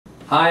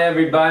Hi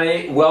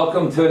everybody,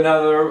 welcome to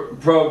another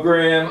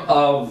program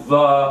of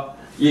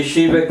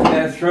Yeshiva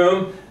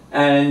Classroom,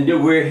 and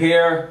we're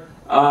here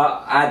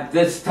at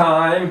this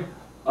time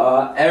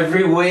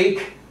every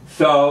week.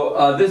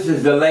 So this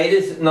is the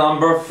latest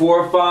number,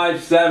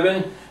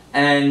 457,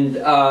 and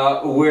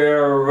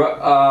we're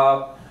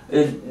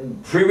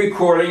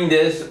pre-recording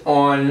this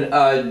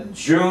on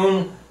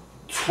June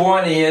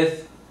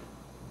 20th,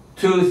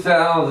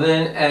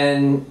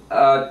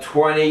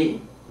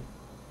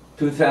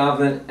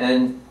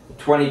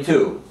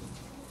 2022.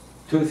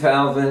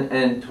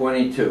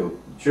 2022,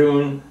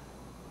 June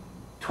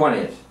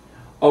 20th.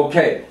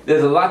 Okay,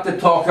 there's a lot to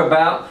talk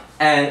about,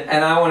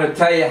 and I want to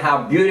tell you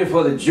how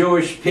beautiful the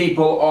Jewish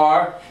people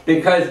are,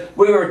 because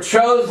we were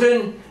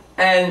chosen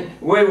and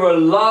we were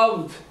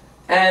loved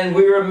and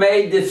we were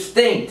made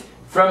distinct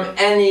from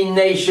any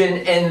nation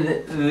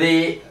in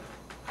the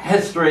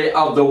history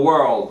of the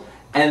world.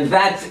 And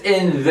that's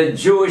in the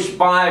Jewish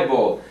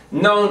Bible,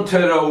 known to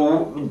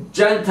the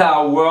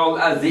Gentile world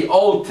as the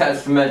Old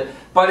Testament,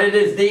 but it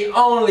is the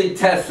only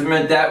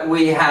testament that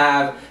we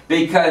have,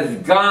 because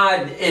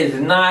God is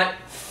not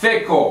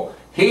fickle.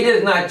 He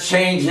does not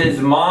change his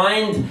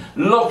mind.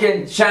 Look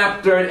in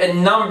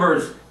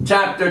Numbers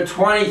chapter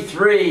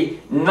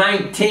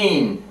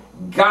 23:19.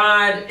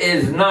 God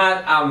is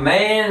not a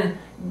man,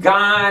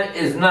 God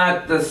is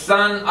not the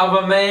son of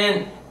a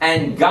man,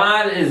 and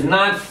God is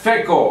not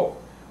fickle.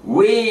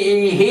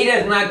 He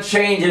does not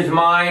change his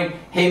mind.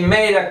 He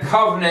made a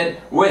covenant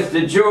with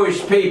the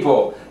Jewish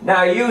people.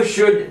 Now you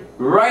should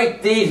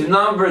write these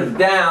numbers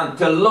down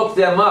to look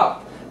them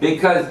up,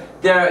 because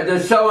they're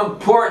so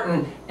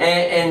important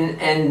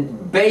in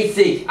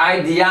basic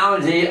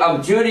ideology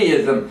of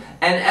Judaism.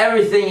 And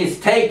everything is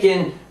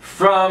taken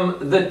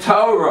from the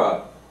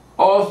Torah,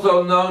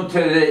 also known to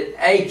the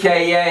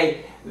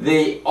AKA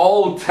the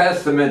Old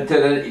Testament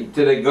to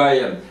the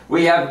Goyim.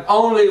 We have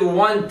only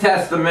one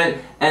testament,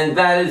 and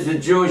that is the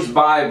Jewish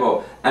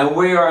Bible. And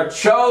we are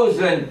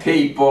chosen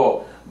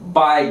people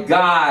by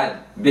God,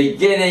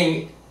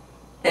 beginning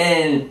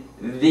in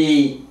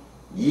the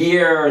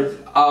years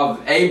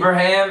of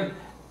Abraham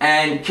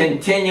and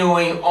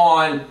continuing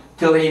on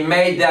till he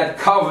made that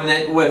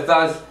covenant with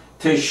us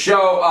to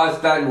show us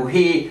that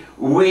we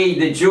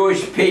the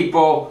Jewish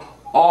people,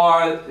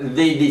 are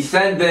the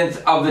descendants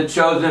of the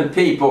chosen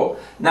people.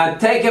 Now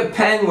take a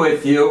pen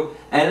with you,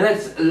 and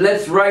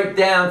let's write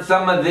down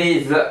some of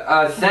these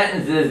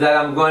sentences that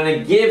I'm going to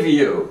give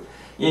you.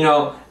 You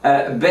know,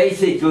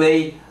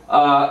 basically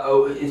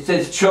it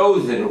says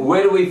chosen.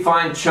 Where do we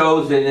find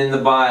chosen in the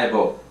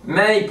Bible?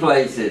 Many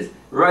places.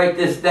 Write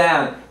this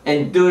down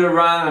in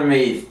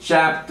Deuteronomy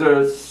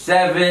chapter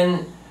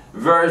 7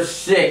 verse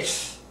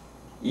 6.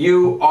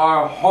 You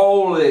are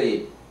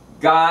holy.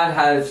 God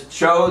has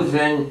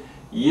chosen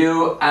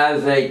you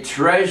as a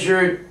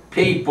treasured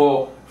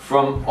people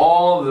from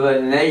all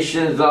the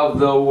nations of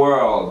the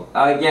world.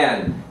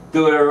 Again,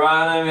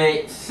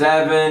 Deuteronomy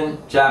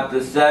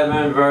chapter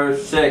 7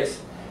 verse 6.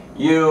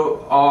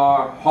 You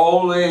are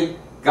holy.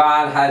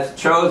 God has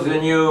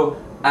chosen you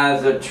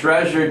as a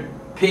treasured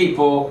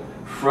people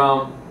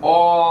from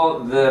all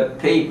the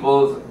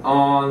peoples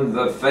on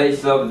the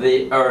face of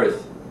the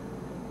earth.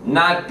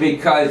 Not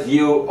because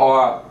you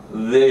are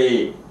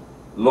the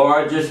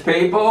largest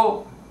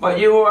people, but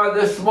you are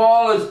the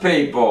smallest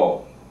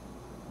people.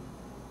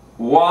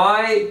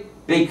 Why?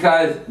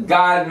 Because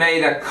God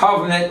made a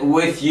covenant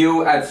with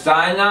you at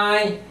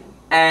Sinai,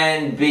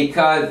 and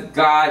because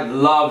God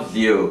loves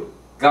you.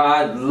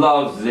 God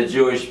loves the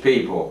Jewish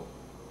people.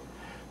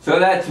 So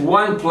that's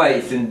one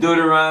place in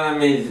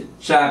Deuteronomy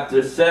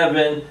chapter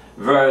 7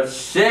 verse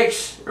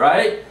 6,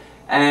 right?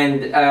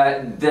 And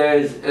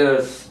there's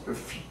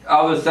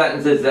other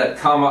sentences that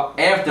come up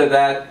after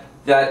that,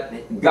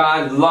 that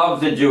God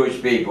loves the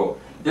Jewish people.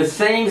 The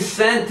same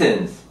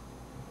sentence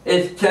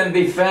can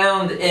be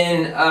found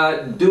in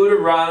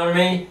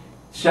Deuteronomy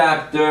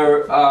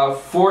chapter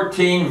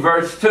 14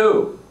 verse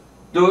 2.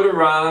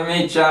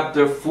 Deuteronomy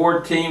chapter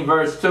 14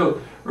 verse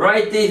 2.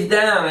 Write these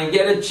down and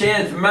get a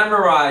chance,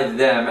 memorize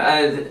them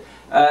as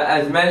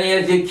many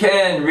as you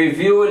can.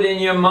 Review it in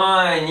your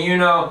mind. You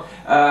know,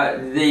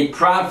 the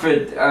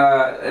prophet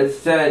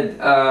said,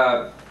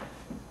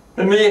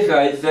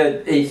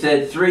 he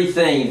said three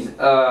things: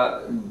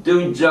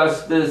 do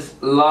justice,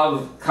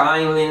 love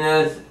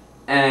kindliness,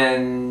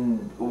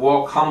 and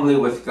walk humbly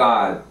with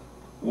God.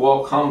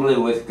 Walk humbly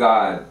with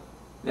God.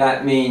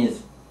 That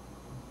means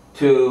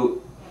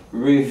to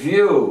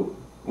review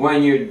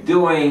when you're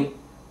doing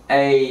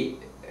a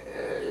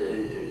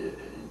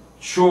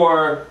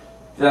chore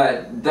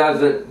that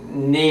doesn't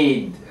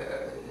need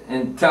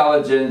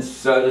intelligence,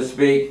 so to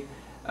speak,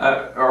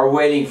 or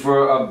waiting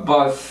for a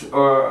bus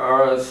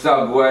or a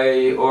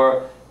subway,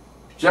 or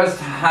just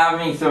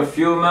having some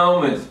few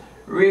moments.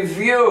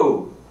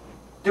 Review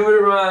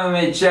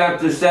Deuteronomy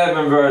chapter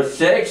 7 verse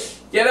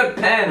 6. Get a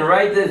pen,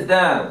 write this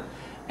down.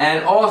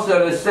 And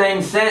also the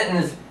same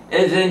sentence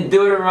is in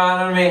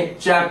Deuteronomy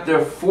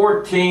chapter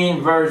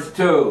 14 verse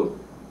 2.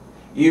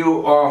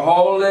 You are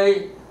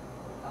holy.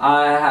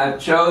 I have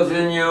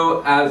chosen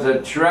you as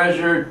a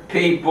treasured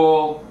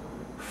people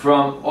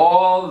from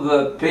all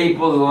the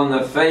peoples on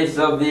the face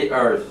of the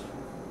earth.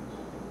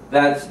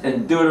 That's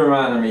in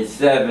Deuteronomy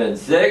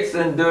 7:6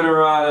 and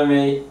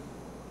Deuteronomy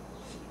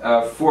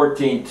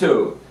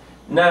 14:2.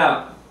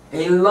 Now,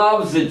 he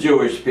loves the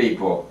Jewish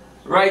people.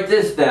 Write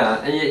this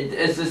down.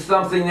 This is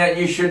something that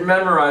you should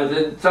memorize.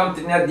 It's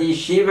something that the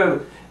Yeshiva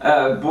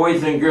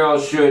boys and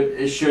girls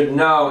should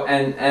know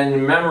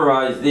and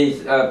memorize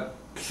these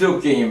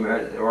psukim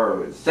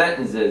or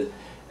sentences.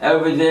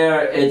 Over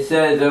there, it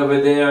says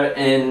over there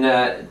in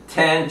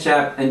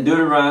in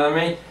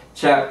Deuteronomy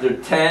chapter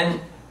 10,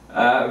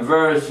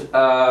 verse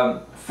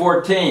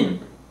 14.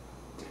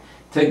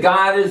 To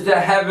God is the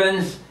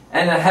heavens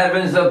and the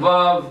heavens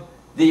above,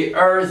 the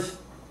earth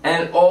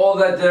and all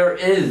that there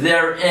is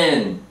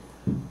therein.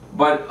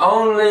 But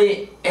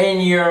only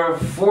in your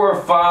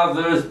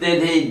forefathers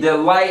did he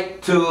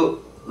delight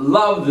to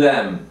love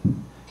them,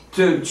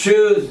 to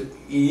choose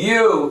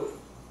you,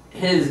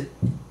 his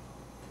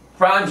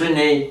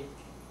progeny,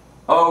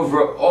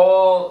 over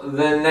all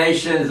the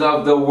nations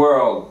of the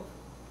world.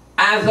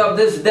 As of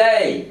this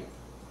day,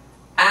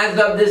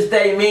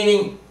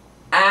 meaning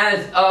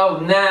as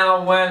of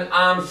now when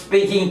I'm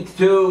speaking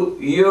to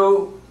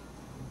you,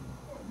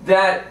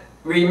 that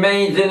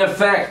remains in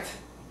effect,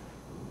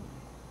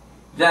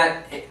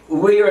 that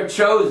we are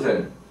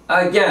chosen.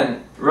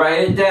 Again,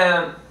 write it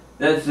down.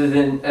 This is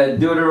in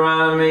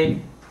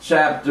Deuteronomy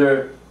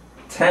chapter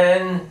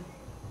 10,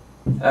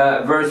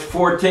 verse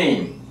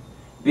 14.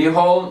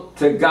 Behold,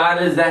 to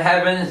God is the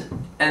heavens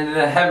and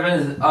the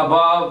heavens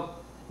above,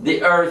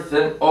 the earth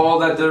and all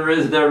that there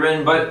is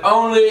therein, but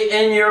only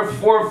in your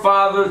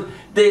forefathers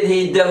did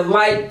he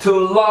delight to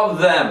love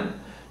them,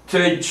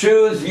 to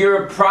choose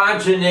your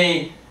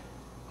progeny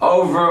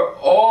over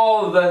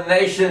all the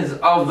nations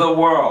of the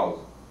world.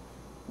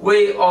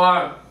 We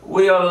are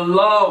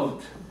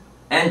loved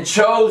and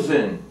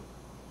chosen.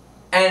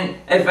 And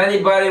if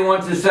anybody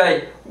wants to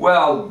say,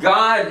 well,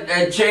 God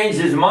changed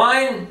his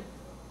mind,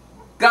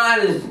 God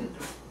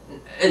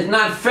is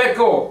not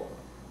fickle.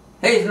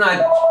 He's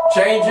not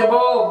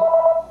changeable.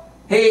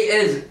 He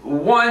is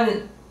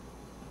one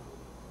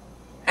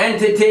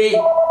entity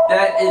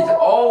that is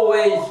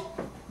always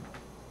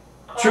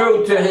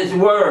true to his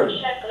word.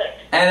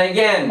 And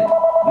again,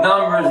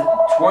 Numbers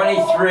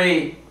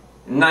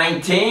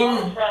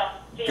 23:19,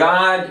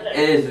 God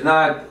is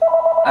not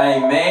a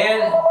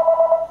man,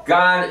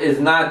 God is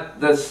not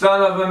the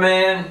son of a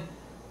man,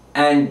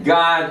 and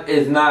God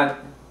is not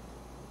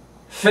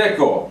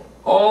fickle.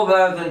 All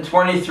that in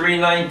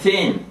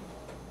 23:19.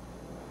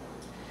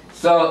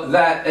 So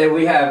that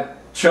we have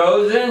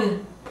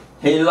chosen,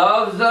 he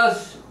loves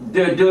us,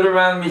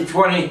 Deuteronomy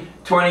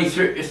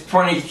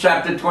 23,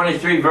 chapter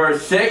 23,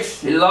 verse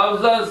 6, he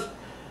loves us,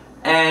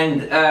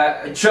 and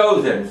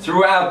chosen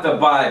throughout the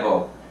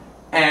Bible.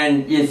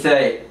 And you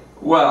say,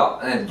 well,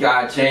 and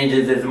God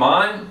changes his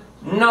mind?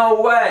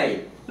 No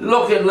way.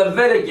 Look at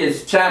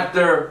Leviticus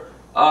chapter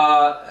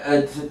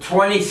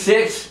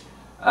 26,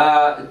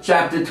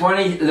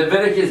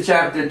 Leviticus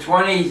chapter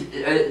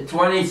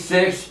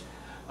 26,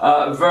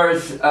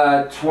 verse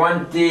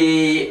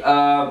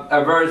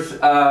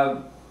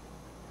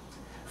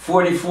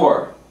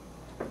 44.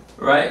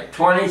 Right?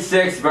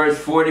 26 verse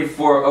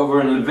 44 over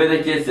in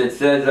Leviticus, it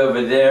says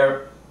over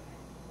there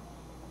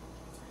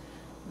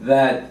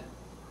that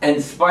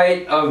in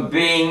spite of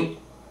being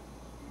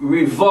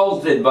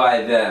revolted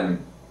by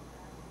them,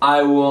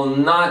 I will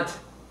not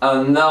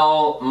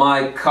annul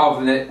my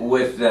covenant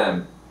with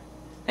them.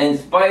 In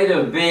spite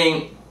of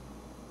being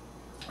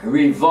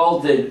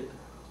revolted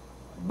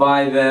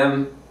by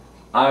them,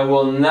 I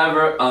will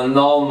never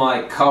annul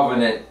my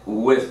covenant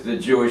with the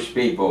Jewish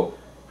people.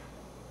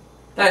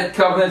 That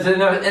covenant's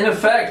in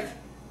effect.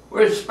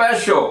 We're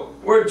special.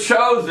 We're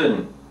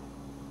chosen.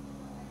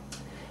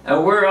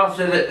 And where else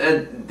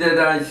did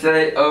I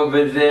say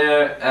over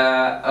there?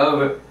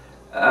 Over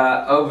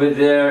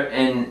there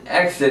in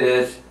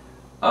Exodus,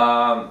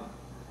 the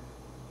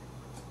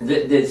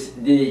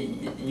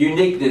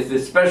uniqueness,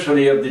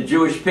 especially of the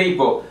Jewish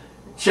people.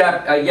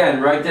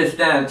 Again, write this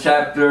down.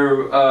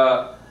 Chapter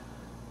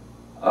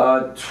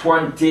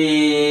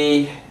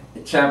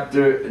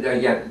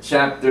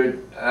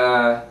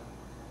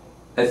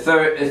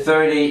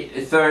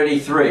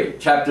 33.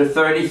 Chapter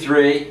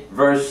 33,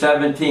 verse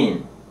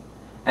 17.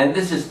 And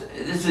this is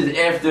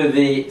after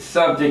the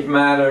subject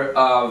matter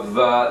of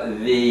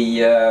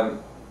the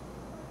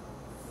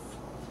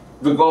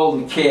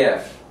golden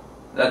calf.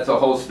 That's a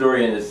whole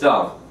story in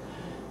itself.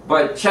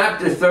 But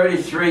chapter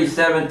 33,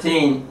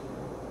 17,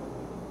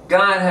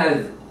 God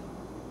has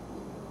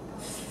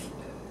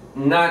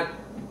not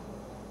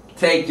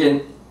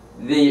taken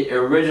the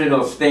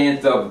original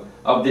stance of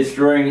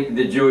destroying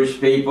the Jewish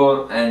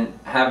people and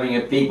having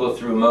a people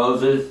through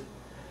Moses,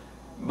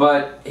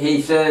 but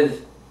he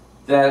says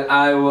that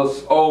I will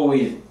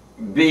always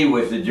be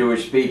with the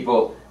Jewish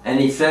people. And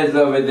he says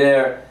over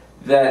there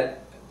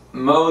that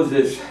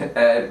Moses,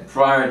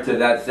 prior to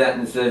that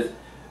sentence, says,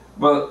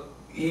 well,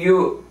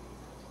 you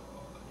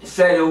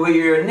say that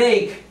we're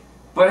unique,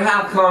 but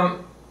how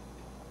come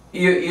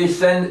you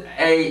send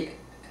an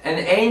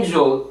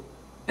angel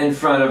in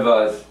front of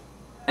us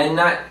and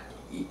not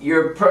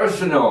your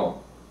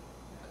personal?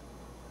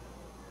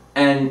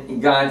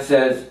 And God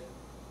says,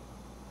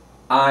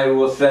 I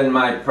will send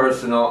my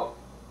personal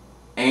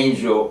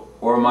angel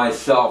or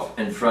myself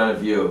in front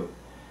of you.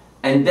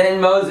 And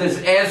then Moses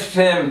asked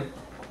him,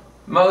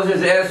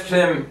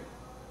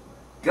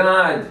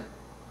 God,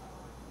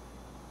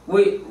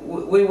 we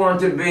want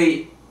to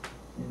be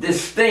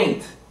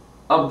distinct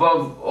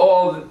above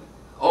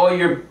all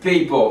your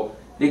people,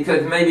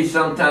 because maybe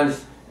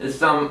sometimes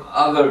some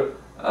other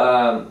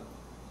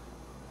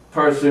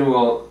person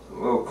will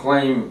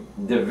claim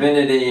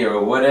divinity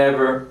or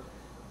whatever,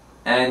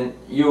 and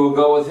you will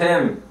go with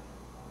him.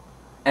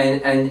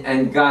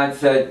 And God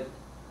said,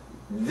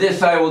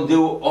 this I will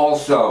do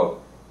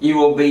also. You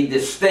will be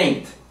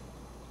distinct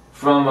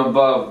from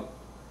above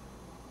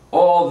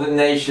all the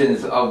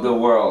nations of the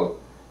world.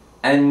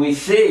 And we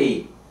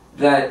see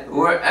that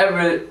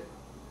wherever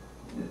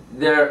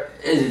there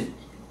is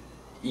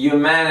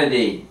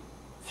humanity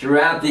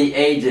throughout the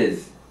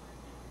ages,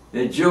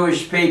 the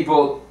Jewish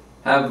people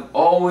have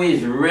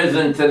always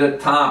risen to the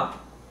top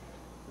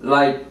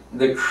like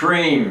the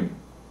cream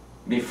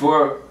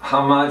before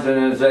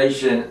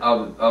homogenization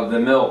of the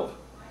milk.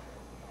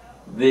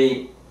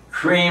 The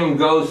cream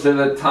goes to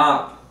the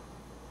top,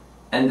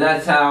 and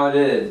that's how it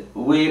is.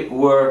 We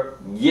were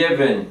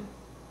given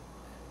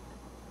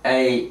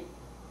a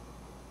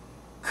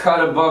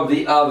cut above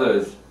the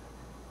others,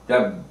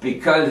 that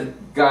because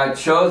God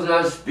chose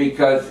us,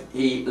 because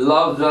He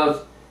loves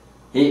us,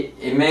 He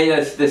made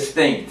us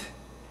distinct.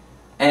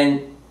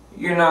 And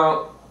you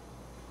know,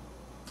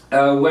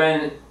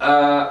 when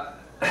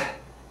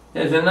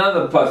there's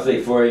another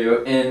pasuk for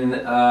you in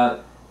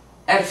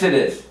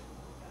Exodus,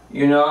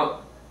 you know,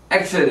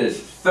 Exodus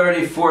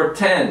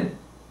 34:10.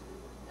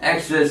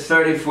 Exodus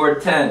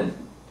 34:10.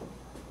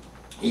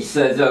 He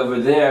says over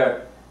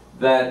there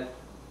that,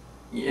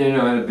 you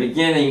know, in the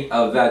beginning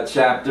of that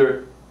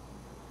chapter,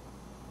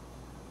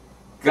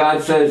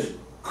 God says,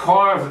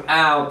 carve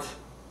out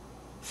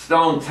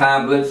stone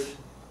tablets,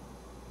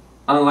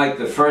 unlike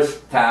the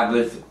first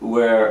tablets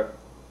where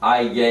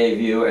I gave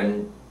you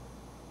and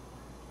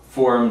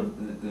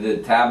formed the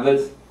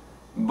tablets,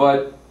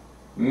 but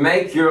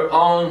make your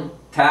own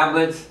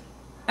tablets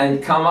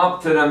and come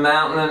up to the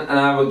mountain, and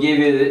I will give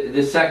you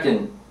the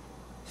second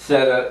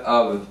set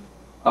of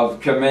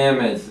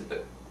commandments,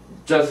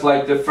 just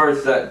like the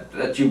first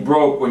that you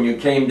broke when you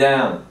came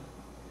down.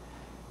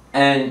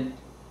 And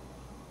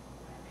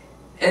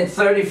in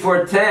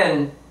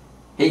 34:10,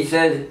 he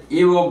says,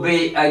 you will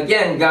be,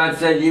 again, God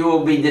said, you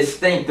will be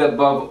distinct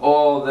above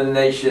all the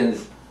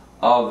nations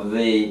of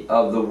the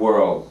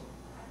world.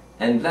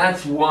 And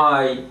that's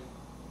why,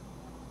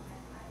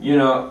 you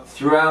know,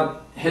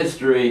 throughout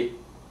history,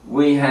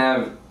 we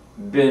have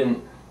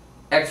been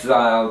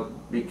exiled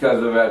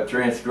because of our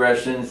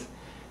transgressions.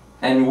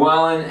 And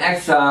while in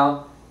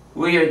exile,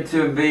 we are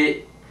to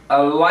be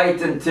a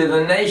light unto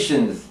the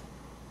nations.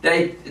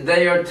 They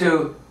are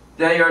to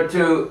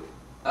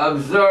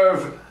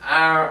observe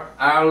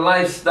our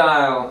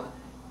lifestyle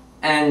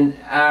and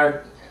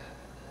our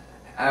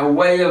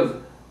way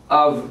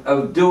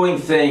of doing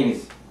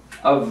things,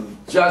 of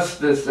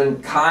justice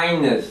and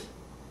kindness.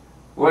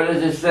 What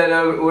does it say?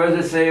 Where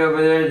does it say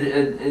over there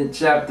in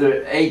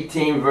chapter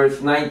 18,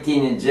 verse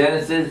 19 in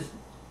Genesis?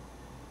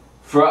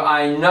 For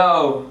I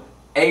know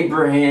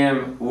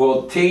Abraham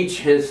will teach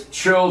his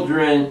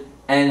children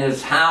and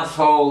his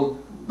household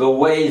the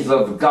ways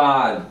of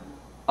God,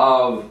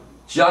 of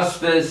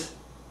justice,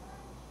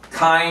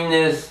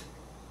 kindness,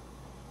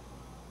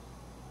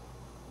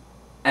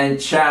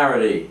 and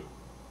charity.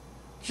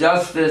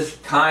 Justice,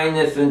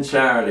 kindness, and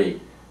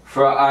charity.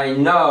 For I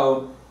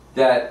know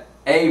that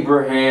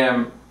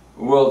Abraham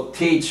will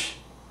teach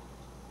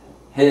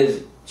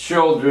his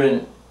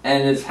children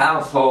and his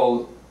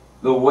household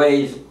the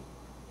ways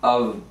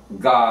of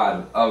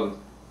God, of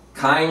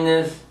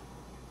kindness,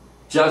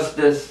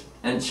 justice,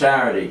 and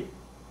charity.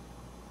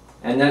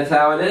 And that's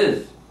how it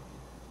is.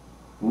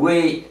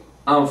 We,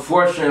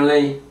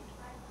 unfortunately,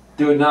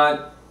 do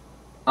not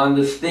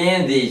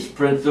understand these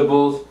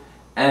principles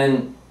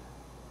and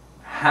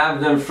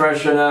have them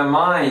fresh in our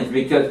minds,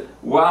 because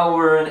while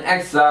we're in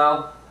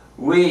exile,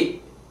 we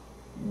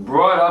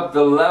brought up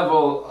the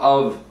level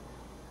of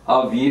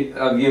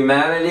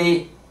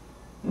humanity,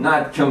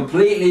 not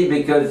completely,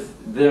 because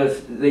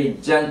the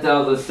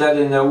Gentiles are set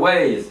in their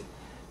ways.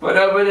 But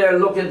over there,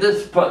 look at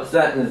this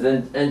sentence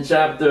in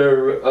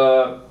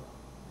chapter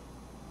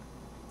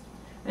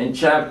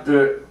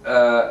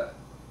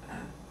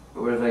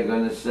what was I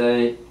going to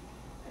say?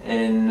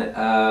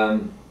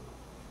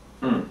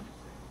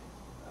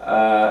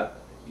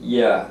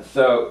 Yeah,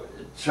 so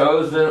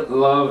chosen,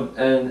 loved,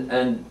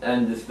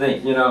 and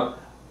distinct. You know,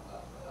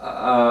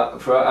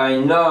 for I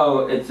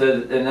know, it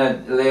says in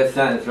that last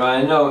sentence, for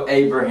I know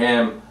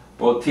Abraham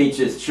will teach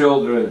his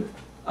children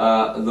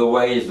the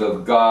ways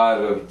of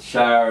God, of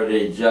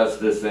charity,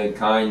 justice, and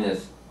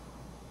kindness.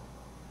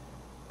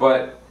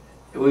 But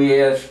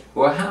we ask,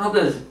 well, how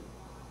does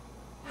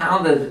how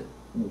does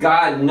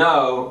God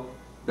know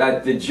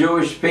that the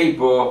Jewish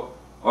people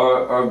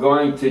are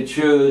going to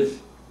choose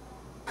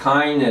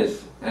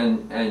kindness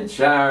and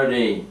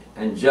charity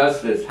and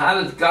justice?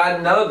 How does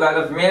God know that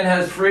if man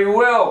has free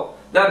will?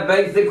 That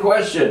begs the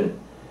question.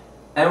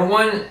 And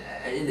one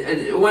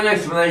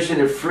explanation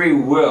of free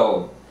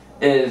will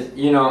is,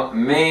 you know,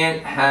 man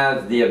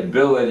has the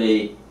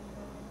ability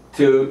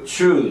to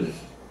choose,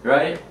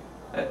 right?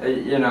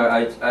 You know,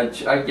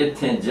 I get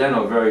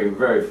tangential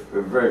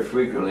very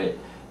frequently,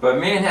 but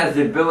man has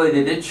the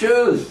ability to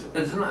choose.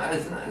 It's not,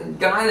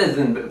 God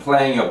isn't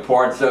playing a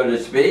part, so to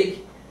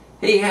speak.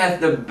 He has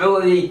the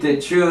ability to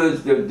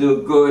choose to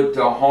do good,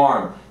 to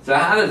harm. So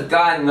how does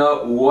God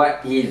know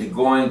what he's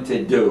going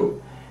to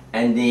do?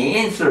 And the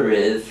answer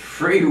is,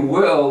 free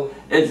will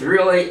is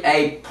really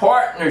a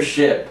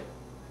partnership.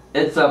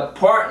 It's a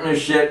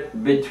partnership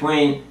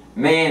between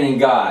man and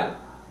God.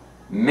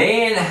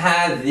 Man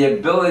has the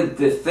ability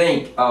to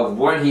think of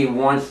what he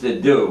wants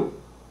to do.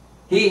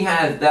 He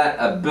has that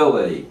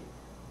ability.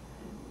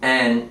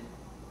 And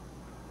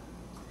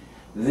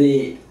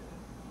the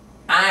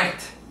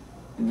act,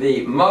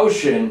 the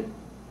motion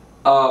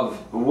of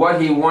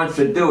what he wants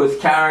to do is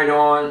carried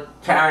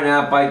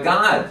out by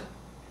God.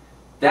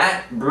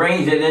 That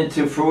brings it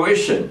into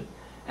fruition.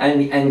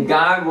 And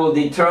God will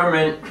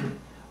determine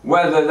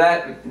whether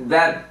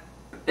that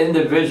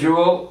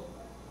individual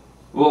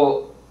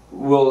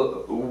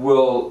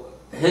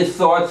his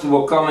thoughts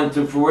will come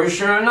into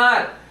fruition or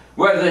not.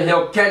 Whether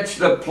he'll catch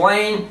the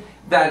plane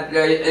that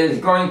is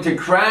going to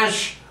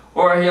crash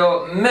or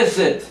he'll miss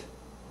it.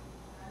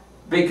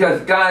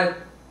 Because God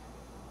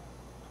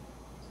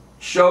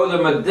showed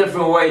him a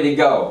different way to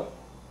go.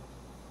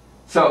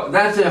 So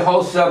that's a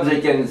whole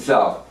subject in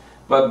itself.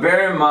 But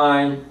bear in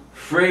mind,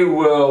 free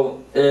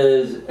will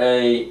is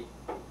a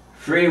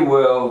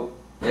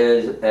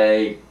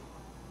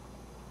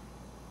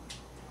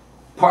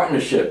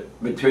partnership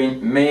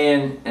between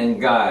man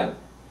and God.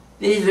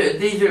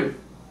 These are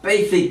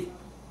basic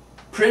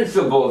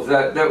principles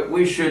that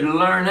we should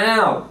learn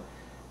out,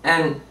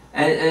 and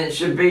it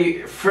should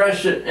be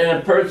fresh in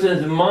a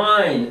person's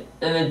mind,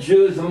 in a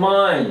Jew's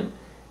mind.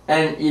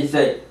 And you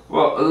say,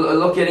 well,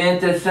 look at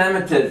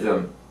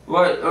anti-Semitism.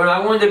 Well, I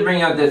wanted to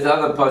bring out this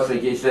other pasuk.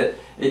 He said,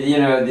 you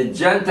know, the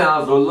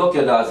Gentiles will look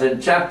at us. In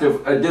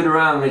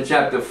Deuteronomy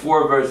chapter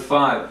 4, verse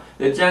 5,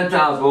 the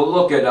Gentiles will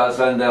look at us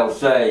and they'll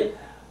say,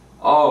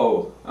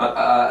 oh,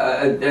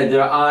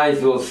 their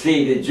eyes will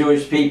see the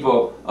Jewish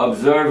people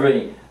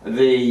observing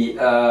the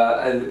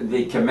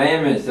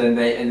commandments, and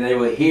they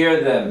will hear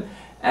them,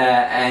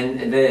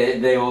 and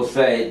they will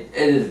say, it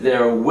is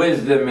their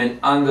wisdom and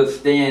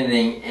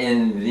understanding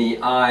in the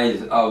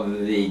eyes of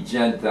the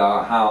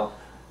Gentile,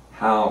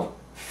 how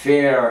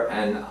fair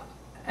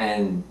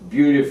and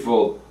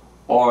beautiful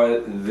are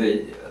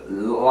the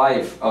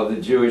life of the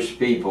Jewish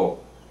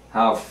people,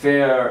 how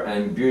fair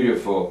and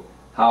beautiful,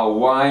 how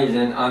wise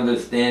and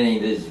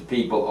understanding these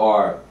people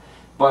are.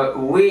 But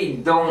we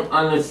don't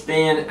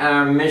understand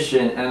our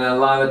mission, and a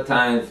lot of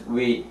times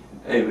we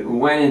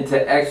went into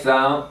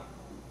exile,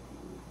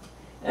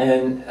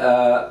 and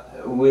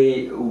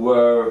we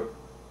were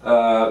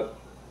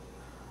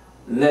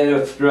led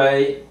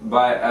astray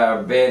by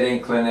our bad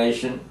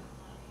inclination.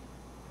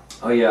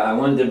 Oh yeah, I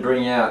wanted to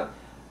bring out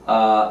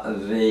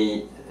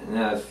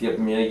now skip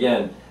me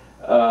again.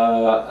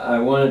 I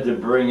wanted to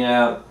bring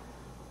out,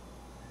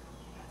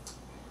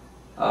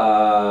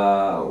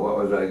 what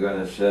was I going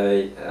to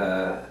say?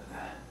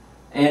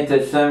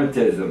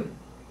 Anti-Semitism.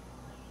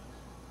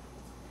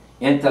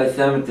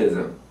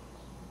 Anti-Semitism.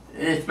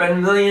 They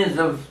spend millions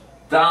of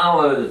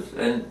dollars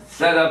and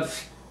set up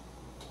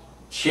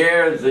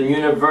chairs in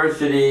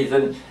universities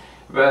and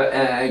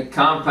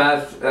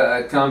compact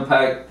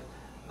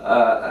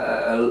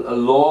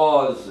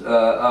laws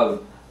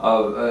of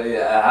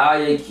how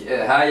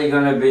you're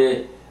going to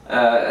be.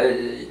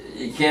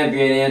 You can't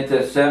be an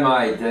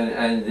anti-Semite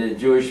and the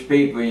Jewish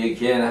people. You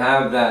can't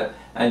have that.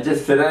 And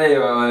just today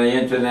on the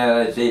internet,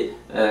 I see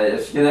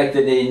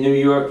Schenectady, New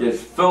York is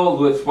filled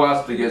with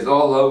swastikas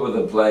all over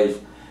the place,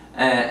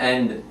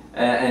 and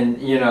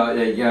you know,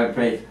 you got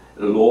to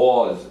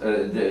laws,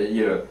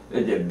 you know,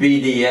 the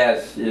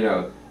BDS, you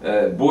know,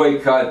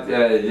 boycott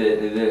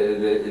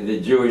the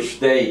Jewish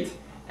state,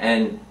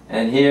 and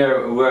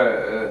here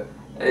we're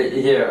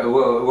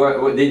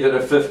these are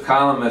the fifth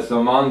columnists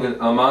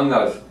among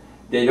us.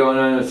 They don't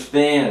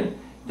understand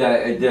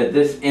that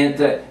this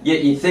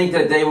you think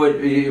that they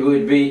would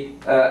be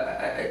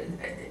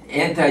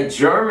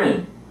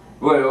anti-German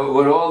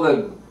with all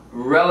the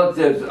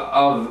relatives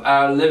of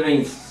our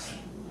living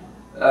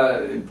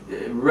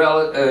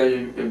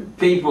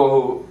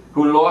people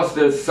who lost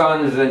their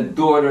sons and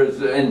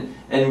daughters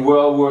in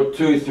World War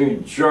II through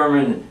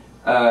German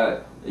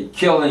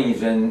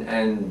killings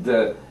and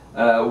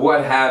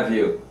what have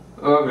you.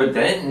 But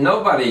then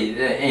nobody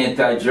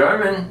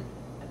anti-German.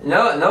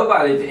 No,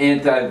 nobody's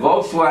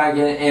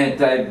anti-Volkswagen,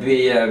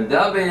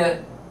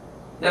 anti-BMW.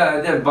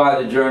 They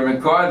buy the German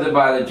cars, they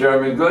buy the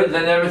German goods,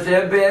 they never say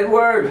a bad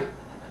word.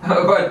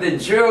 But the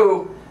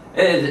Jew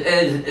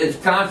is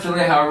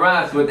constantly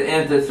harassed with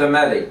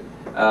anti-Semitic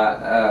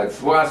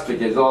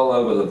swastikas all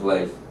over the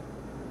place.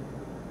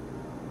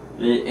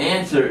 The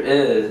answer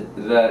is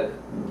that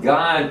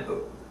God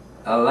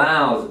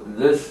allows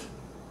this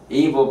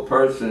evil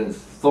person's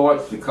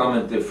thoughts to come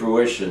into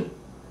fruition.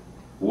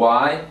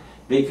 Why?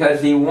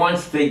 Because he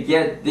wants to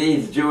get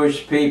these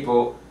Jewish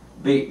people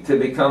to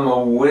become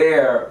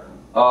aware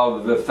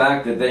of the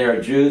fact that they are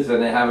Jews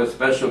and they have a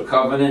special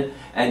covenant,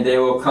 and they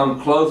will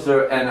come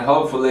closer, and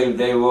hopefully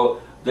they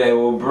will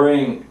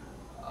bring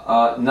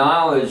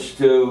knowledge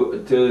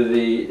to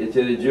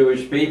the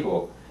Jewish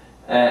people,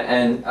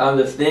 and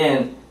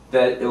understand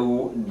that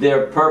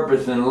their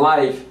purpose in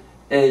life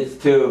is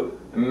to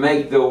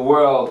make the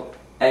world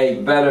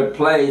a better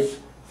place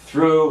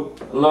through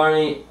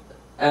learning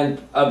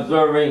and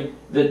observing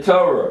the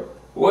Torah.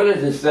 What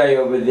does it say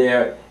over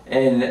there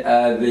in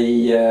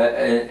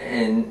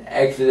in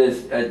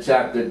Exodus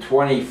chapter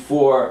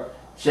 24,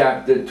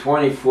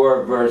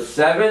 verse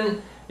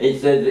 7? He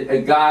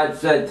said, God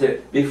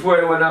said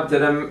before he went up to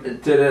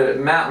the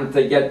mountain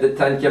to get the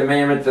Ten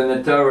Commandments and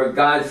the Torah,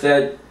 God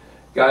said,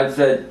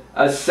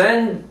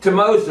 ascend to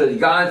Moses.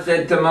 God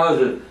said to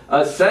Moses,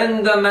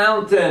 ascend the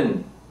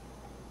mountain,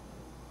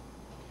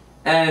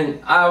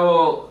 and I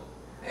will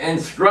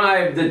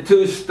inscribe the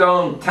 2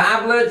 stone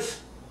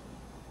tablets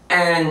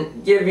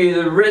and give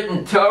you the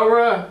written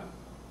Torah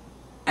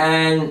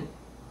and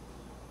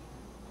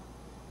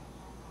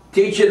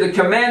teach you the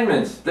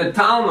commandments, the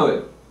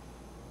Talmud.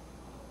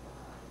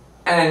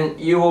 And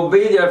you will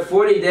be there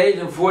 40 days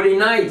and 40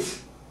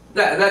 nights.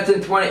 That's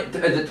in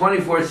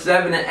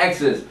 24/7 in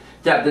Exodus.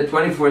 Chapter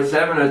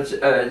 24:7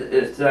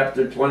 is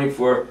chapter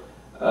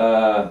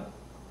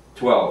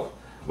 24:12.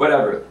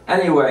 Whatever.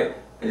 Anyway,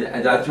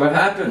 that's what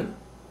happened.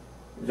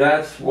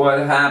 That's what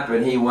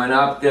happened. He went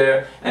up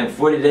there, and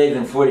 40 days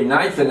and 40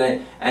 nights, and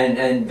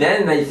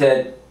then they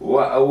said,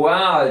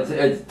 wow,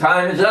 it's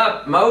time is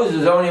up.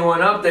 Moses only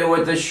went up there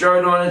with the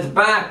shirt on his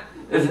back.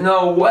 There's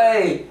no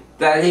way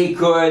that he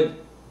could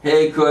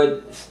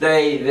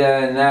stay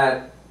there in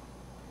that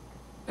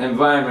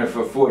environment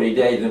for 40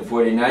 days and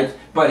 40 nights.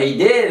 But he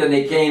did, and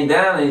he came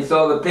down and he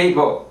saw the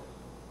people.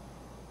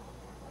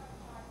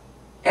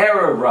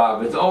 Erev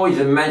Rav, it's always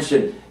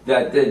mentioned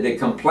that the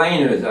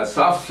complainers,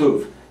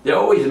 Asafsuf, they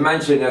always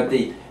mention that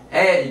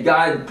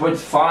God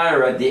puts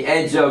fire at the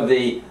edge of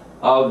the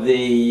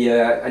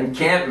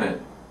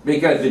encampment,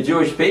 because the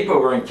Jewish people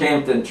were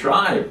encamped in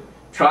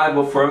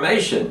tribal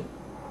formation,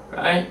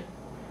 right?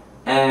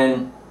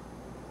 And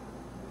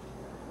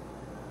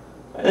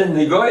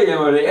the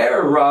Goyim or the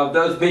Erev Rav,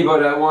 those people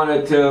that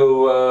wanted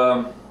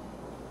to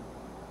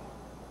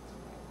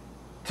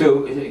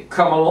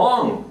come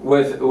along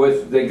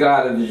with the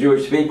God of the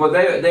Jewish people,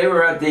 they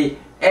were at the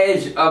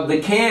edge of the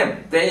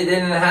camp. They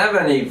didn't have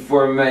any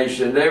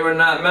formation. They were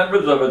not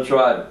members of a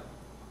tribe.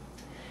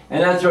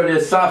 And that's what the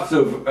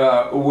Asafsuf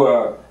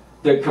were,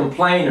 the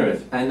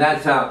complainers. And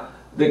that's how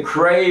the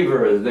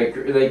cravers,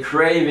 the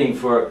craving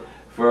for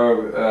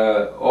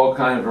all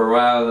kind of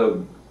variety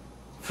of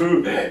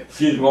food,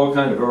 all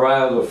kind of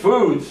variety of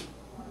foods,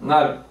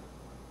 not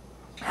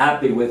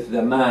happy with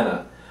the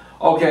manna.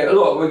 Okay,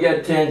 look, we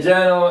get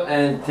tangential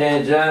and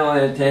tangential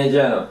and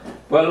tangential.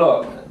 But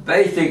look,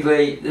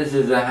 basically, this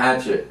is a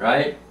hatchet,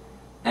 right?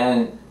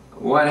 And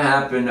what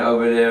happened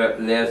over there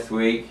last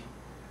week,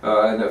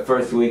 in the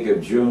first week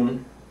of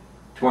June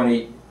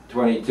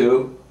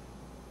 2022,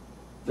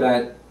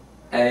 that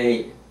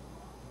a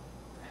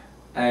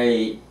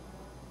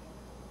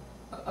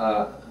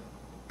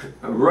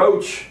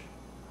roach,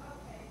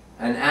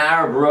 an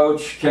Arab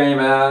roach, came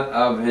out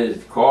of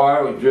his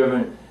car,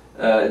 given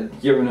a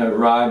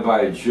ride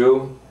by a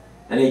Jew,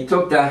 and he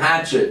took the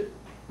hatchet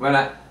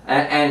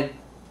and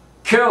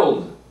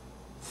killed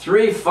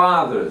 3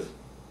 fathers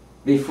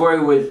before he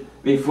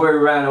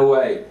ran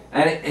away.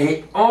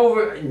 And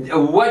what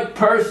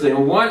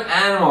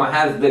animal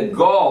has the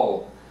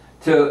gall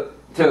to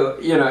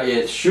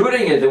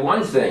shooting is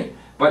one thing,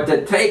 but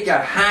to take a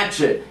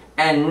hatchet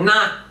and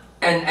knock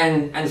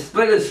and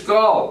split his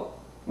skull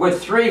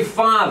with 3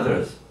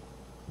 fathers,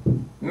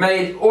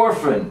 made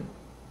orphan.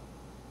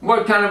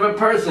 What kind of a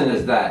person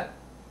is that?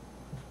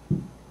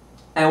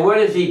 And what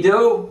does he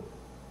do?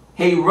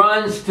 He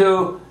runs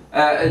a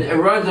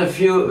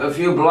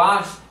few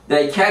blocks.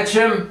 They catch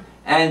him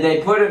and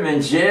they put him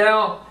in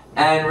jail.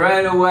 And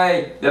right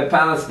away, the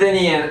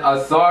Palestinian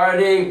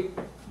Authority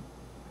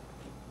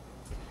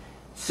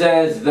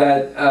says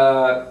that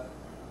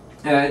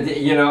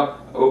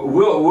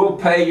we'll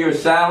pay your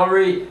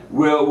salary,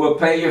 we'll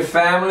pay your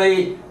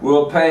family,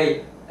 we'll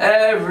pay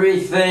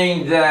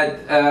everything that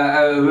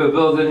we'll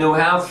build a new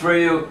house for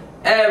you,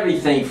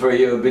 everything for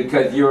you,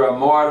 because you're a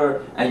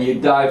martyr and you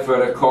died for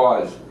the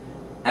cause.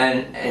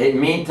 And in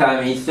the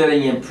meantime, he's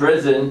sitting in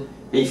prison,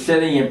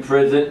 feeding him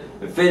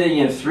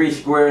 3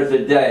 squares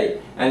a day.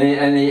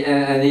 And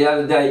the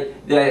other day,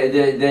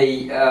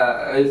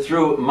 they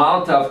threw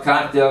Molotov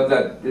cocktails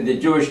at the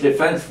Jewish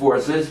Defense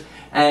Forces,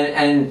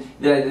 and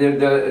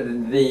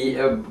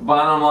the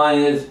bottom line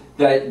is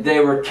that they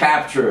were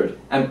captured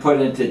and put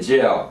into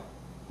jail.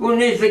 Who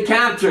needs to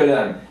capture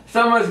them?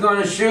 Someone's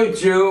going to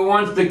shoot you,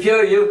 wants to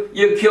kill you,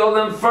 you kill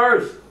them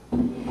first.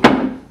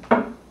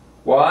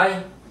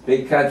 Why?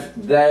 Because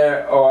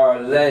they are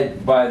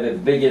led by the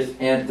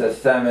biggest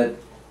anti-Semite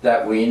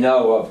that we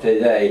know of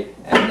today,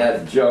 and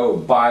that's Joe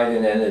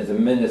Biden and his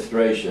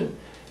administration.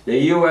 The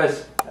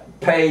U.S.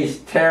 pays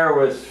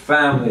terrorist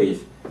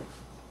families.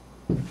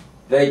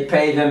 They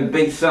pay them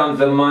big sums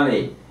of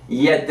money,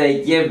 yet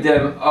they give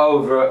them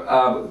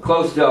over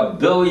close to $1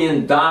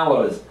 billion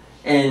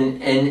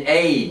in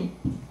aid,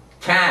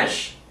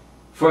 cash,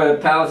 for the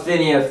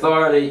Palestinian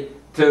Authority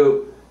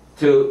to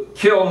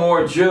kill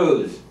more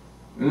Jews,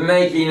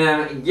 giving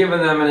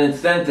them an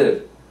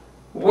incentive.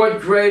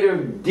 What greater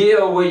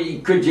deal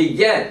could you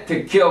get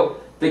to kill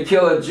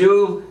a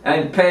Jew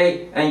and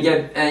pay and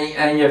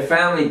your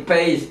family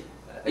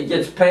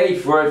gets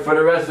paid for it for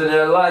the rest of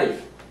their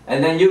life,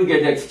 and then you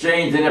get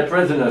exchanged in a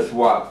prisoner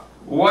swap?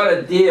 What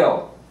a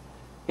deal!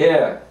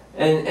 Here,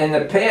 in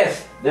the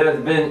past,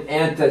 there's been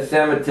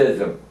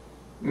anti-Semitism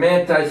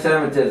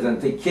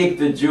to keep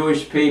the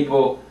Jewish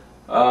people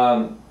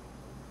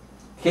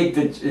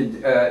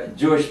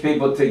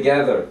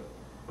together.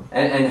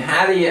 And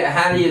how do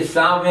you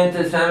solve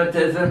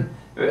anti-Semitism?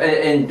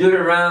 In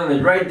Deuteronomy,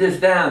 write this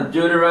down.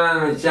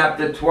 Deuteronomy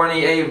chapter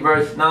 28,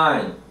 verse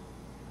 9.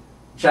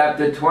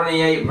 Chapter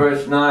 28,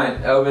 verse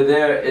 9. Over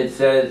there it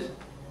says,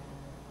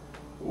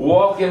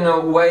 walk in the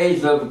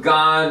ways of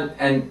God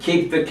and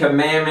keep the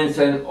commandments,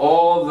 and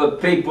all the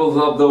peoples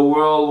of the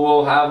world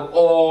will have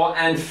awe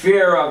and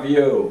fear of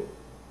you.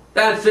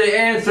 That's the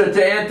answer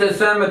to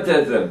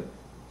anti-Semitism.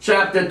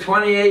 Chapter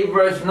 28,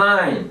 verse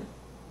 9.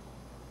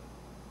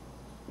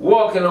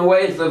 Walk in the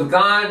ways of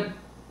God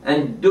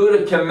and do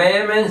the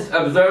commandments,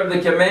 observe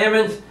the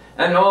commandments,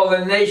 and all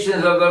the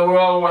nations of the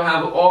world will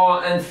have awe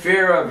and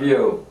fear of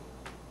you.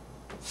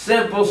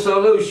 Simple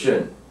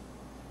solution.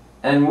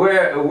 And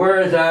where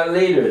is our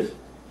leaders?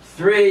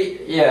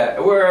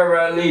 Where are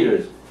our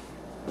leaders?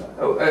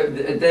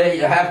 They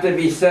have to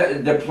be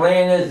set. The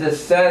plan is to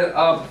set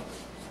up.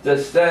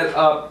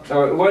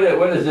 Or what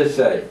does this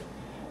say?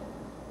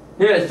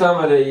 Here's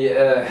some of the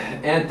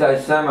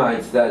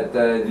anti-Semites that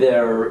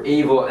their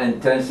evil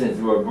intentions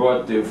were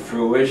brought to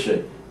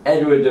fruition.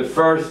 Edward I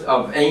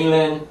of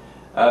England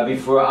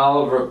before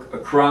Oliver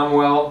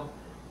Cromwell,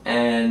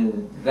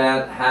 and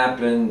that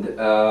happened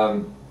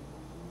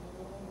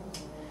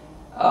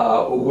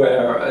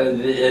where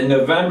in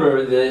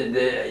November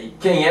the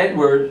King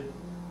Edward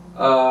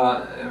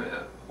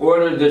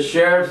ordered the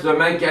sheriffs to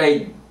make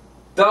a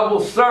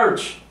double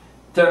search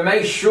to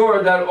make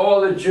sure that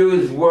all the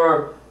Jews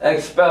were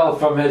expelled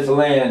from his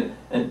land,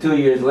 and 2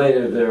 years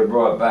later they were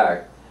brought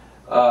back.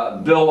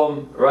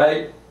 Bilam,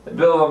 right?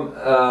 Bilam,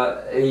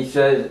 he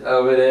says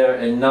over there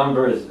in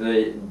Numbers,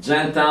 the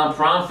Gentile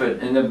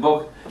prophet in the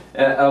book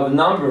of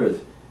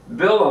Numbers,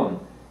 Bilam,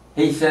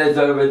 he says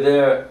over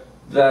there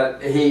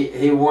that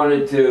he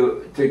wanted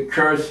to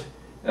curse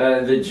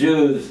the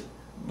Jews,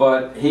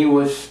 but he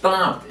was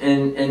stopped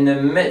in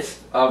the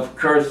midst of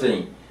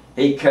cursing.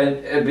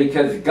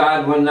 Because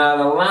God would not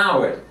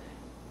allow it.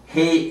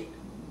 He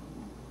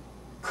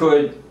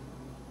could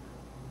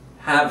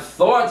have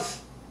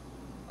thoughts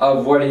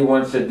of what he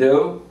wants to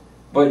do,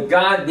 but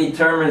God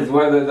determines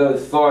whether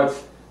those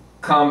thoughts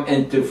come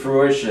into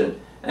fruition.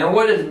 And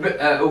what does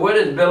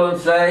Bilam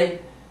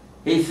say?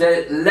 He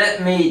said,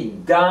 let me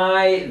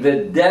die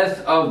the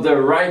death of the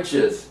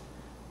righteous.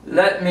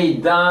 Let me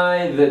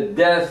die the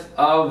death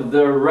of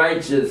the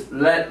righteous.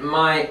 Let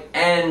my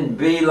end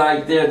be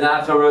like theirs.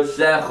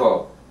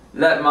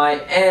 Let my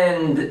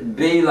end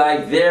be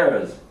like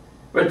theirs.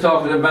 We're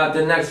talking about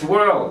the next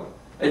world.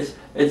 It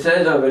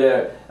says over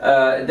there,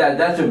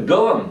 that's a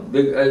Bilam,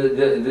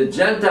 the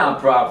Gentile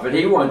prophet.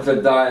 He wants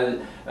to die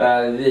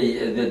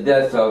the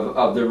death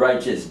of the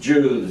righteous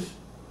Jews,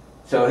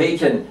 so he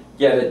can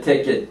get a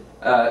ticket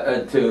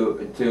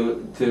to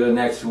the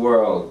next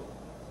world.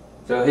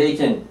 So he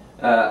can,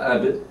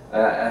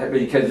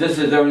 because this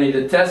is only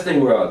the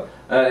testing world.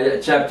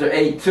 Chapter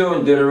 8:2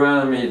 in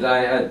Deuteronomy,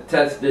 I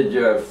tested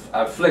you,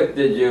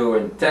 afflicted you,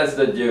 and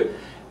tested you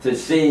to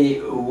see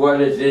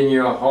what is in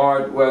your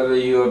heart, whether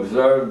you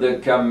observe the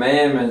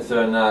commandments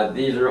or not.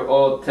 These are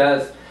all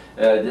tests.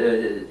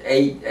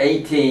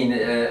 18,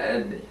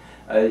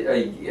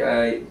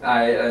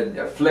 I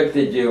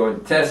afflicted you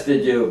and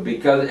tested you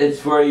because it's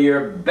for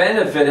your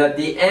benefit at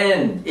the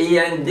end.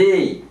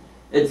 E-N-D.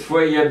 It's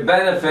for your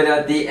benefit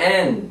at the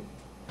end.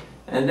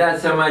 And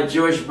that's how my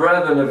Jewish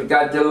brethren have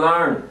got to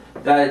learn.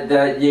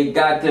 That you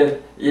got to,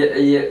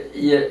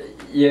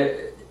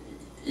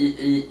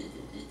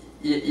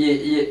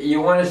 you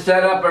want to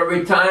set up a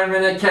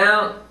retirement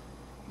account?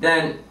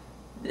 Then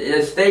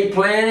estate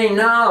planning?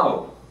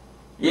 No.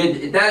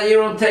 That you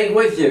don't take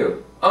with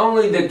you.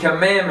 Only the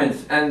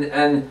commandments and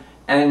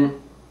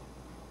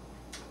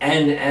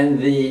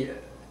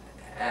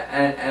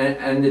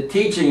the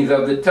teachings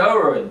of the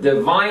Torah,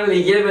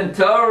 divinely given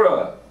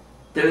Torah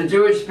to the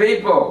Jewish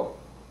people.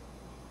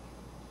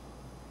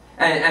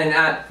 And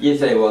you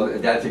say, well,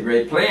 that's a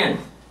great plan.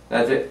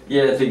 That's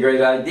a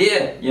great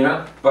idea, you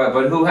know.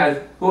 But who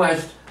has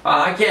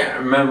I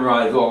can't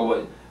memorize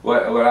all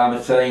what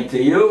I'm saying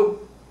to you.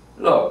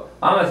 Look,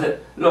 I'm gonna say,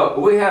 look,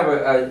 we have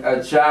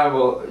a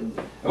travel.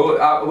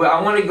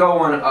 I want to go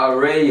on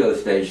radio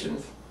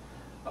stations.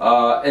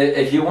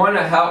 If you want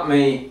to help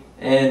me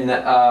in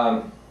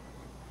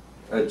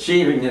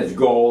achieving this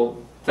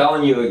goal,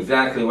 telling you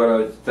exactly what I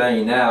was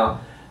saying now,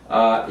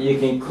 you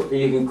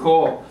can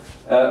call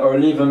or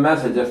leave a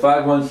message at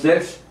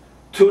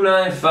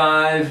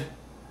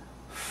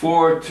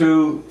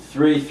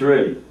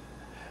 516-295-4233.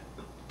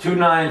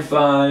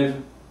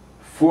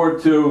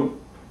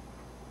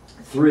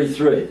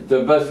 295-4233.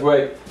 The best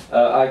way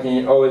I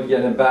can always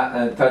get in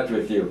touch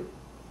with you.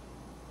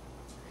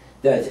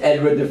 That's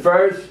Edward the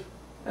First,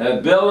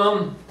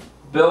 Bilam,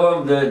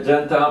 the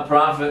Gentile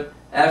prophet,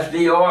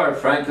 FDR,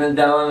 Franklin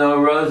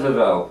Delano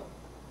Roosevelt.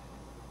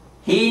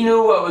 He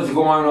knew what was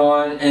going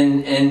on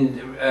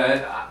in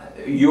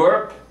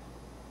Europe.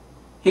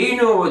 He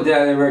knew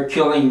that they were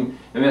killing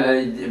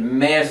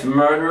mass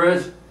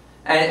murderers,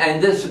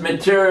 and this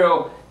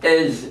material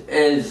is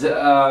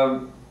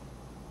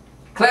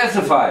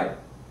classified.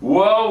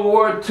 World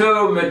War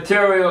II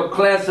material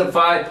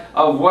classified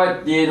of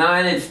what the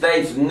United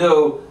States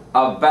knew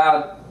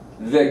about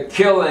the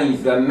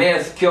killings, the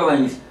mass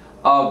killings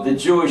of the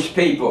Jewish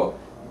people.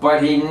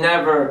 But he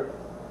never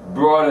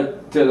brought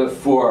it to the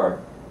fore.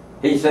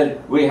 He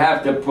said, we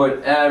have to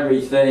put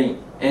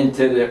everything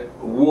into the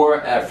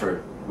war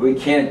effort. We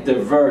can't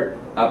divert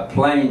a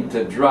plane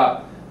to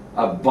drop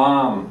a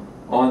bomb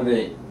on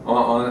the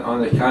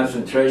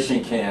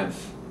concentration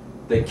camps,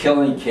 the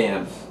killing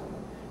camps.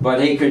 But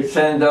he could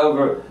send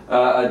over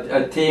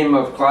a team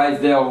of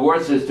Clydesdale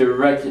horses to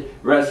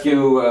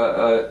rescue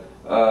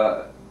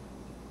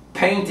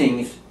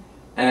paintings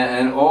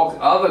and all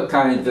other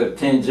kinds of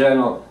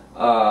tangential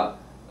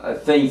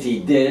things he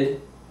did.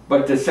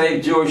 But to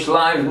save Jewish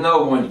lives,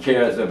 no one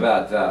cares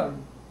about that.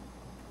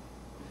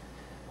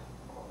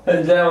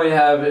 And then we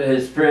have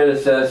his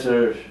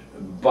predecessor,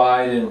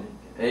 Biden.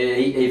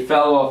 He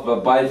fell off a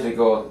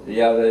bicycle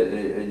the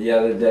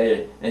other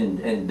day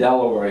in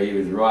Delaware. He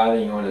was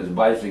riding on his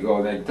bicycle,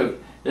 and they took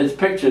there's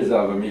pictures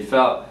of him. He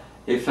fell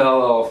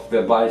off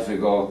the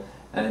bicycle,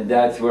 and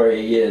that's where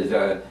he is.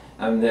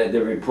 And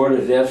the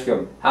reporters ask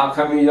him, "How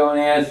come you don't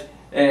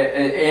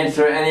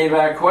answer any of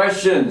our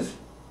questions?"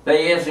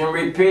 They ask him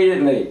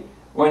repeatedly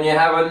when you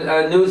have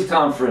a news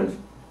conference.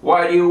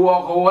 Why do you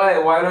walk away?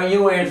 Why don't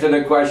you answer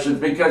the questions?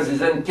 Because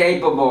he's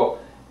incapable.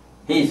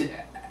 He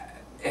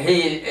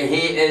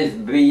is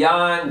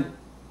beyond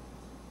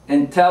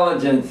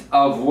intelligence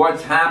of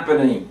what's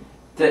happening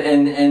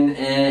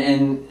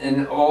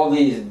in all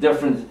these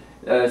different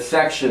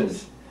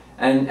sections,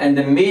 and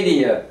the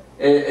media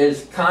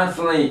is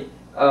constantly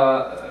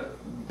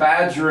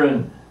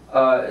badgering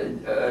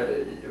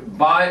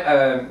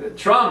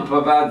Trump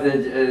about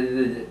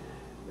the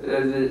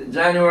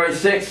January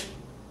 6th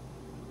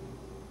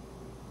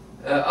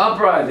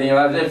uprising,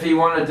 as if he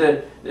wanted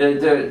to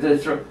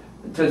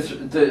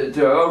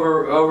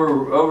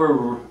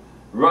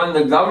overrun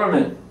the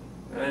government.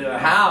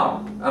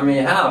 How? I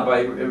mean, how?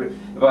 By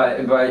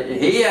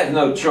he has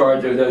no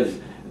charge of those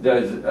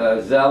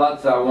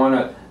zealots that want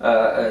to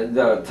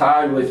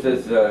tied with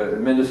this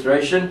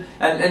administration.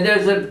 And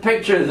there's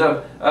pictures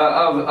of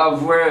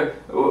where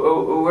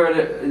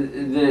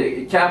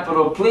the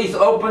Capitol Police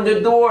opened the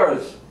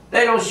doors.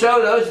 They don't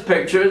show those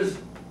pictures.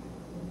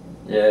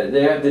 Yeah,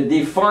 they have to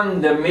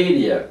defund the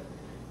media.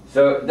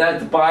 So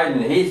that's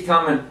Biden. He's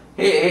coming.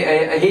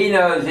 He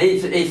knows.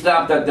 He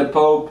stopped at the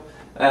Pope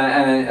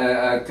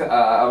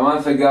a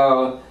month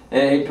ago.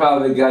 He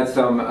probably got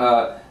some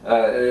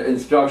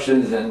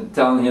instructions and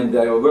telling him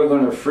that we're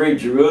going to free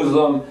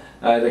Jerusalem.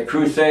 The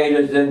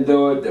Crusaders didn't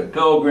do it. The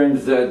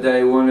Pilgrims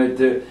they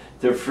wanted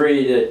to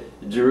free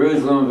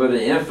Jerusalem for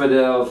the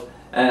infidels,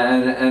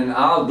 and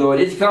I'll do it.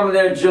 He's coming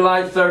there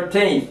July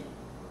 13th.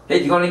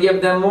 He's going to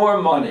give them more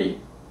money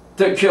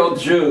to kill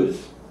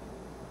Jews.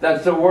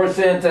 That's the worst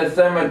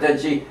anti-Semite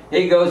that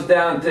he goes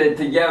down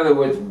together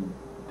with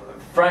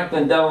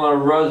Franklin Delano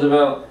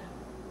Roosevelt,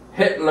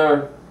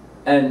 Hitler,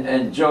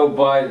 and Joe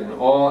Biden,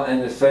 all in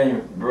the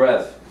same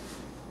breath.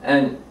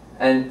 And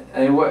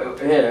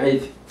here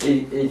he's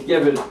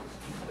given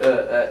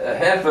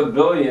 $500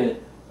 million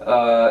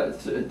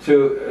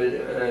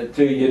to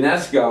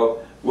UNESCO,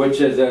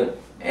 which is an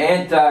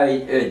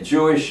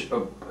anti-Jewish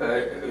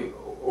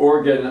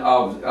organ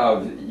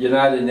of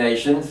United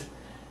Nations,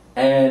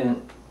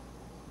 and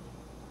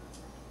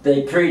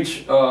they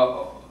preach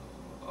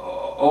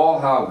all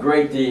how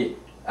great the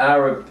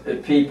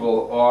Arab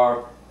people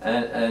are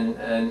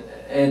and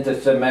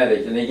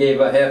anti-Semitic, and they gave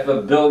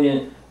 $500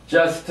 million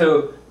just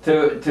to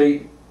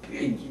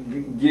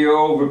go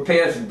over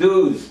past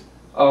dues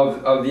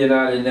of the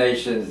United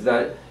Nations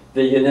that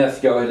the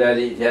UNESCO that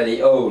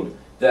he owed,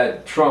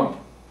 that Trump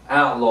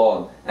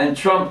outlawed, and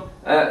Trump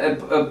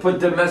put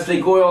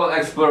domestic oil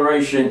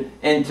exploration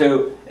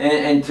into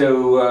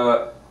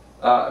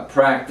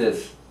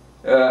practice,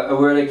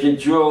 where they could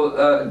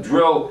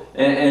drill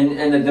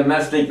in the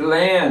domestic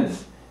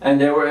lands, and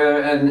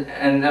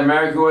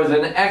America was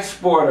an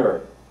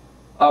exporter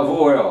of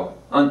oil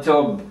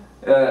until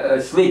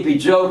Sleepy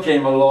Joe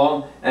came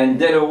along and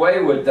did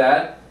away with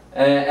that,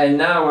 and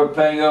now we're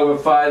paying over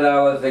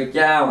 $5 a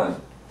gallon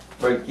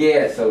for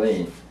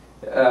gasoline.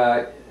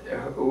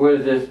 What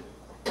is this?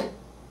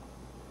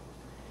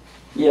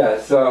 Yeah,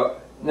 so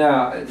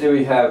now do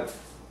we have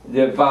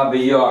the Baba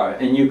Yar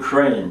in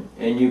Ukraine.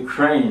 In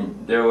Ukraine,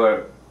 there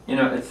were, you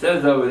know, it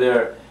says over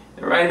there,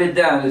 write it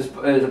down, it's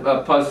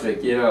a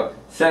pasuk, you know,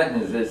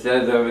 sentence. It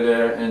says over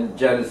there in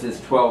Genesis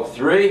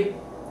 12:3,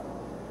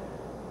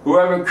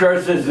 whoever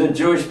curses the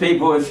Jewish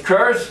people is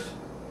cursed,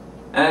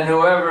 and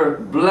whoever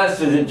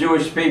blesses the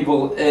Jewish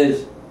people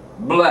is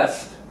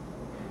blessed.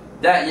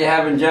 That you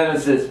have in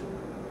Genesis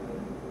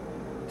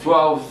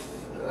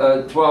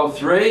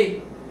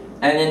 12:3,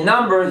 and in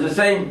Numbers, the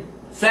same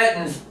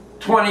sentence,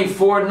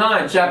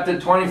 24:9, chapter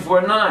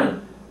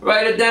 24:9.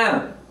 Write it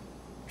down.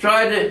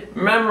 Try to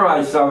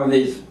memorize some of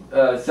these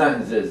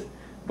sentences.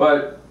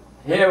 But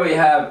here we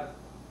have,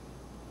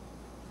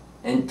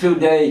 in 2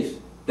 days,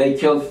 they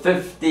killed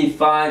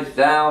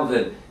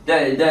 55,000.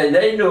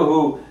 They knew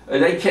who,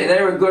 they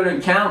were good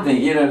in counting.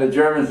 You know, the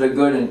Germans are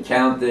good in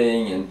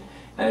counting,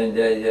 and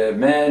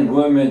men,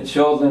 women,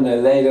 children, they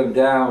laid them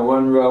down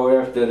one row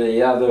after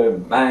the other,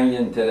 banged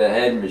into the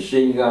head,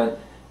 machine gun.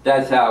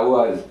 That's how it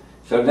was.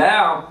 So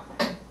now,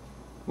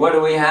 what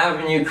do we have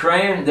in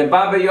Ukraine? The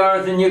Baba Yar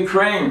is in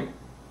Ukraine.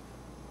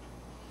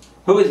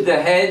 Who is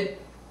the head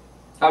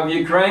of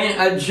Ukraine?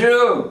 A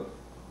Jew.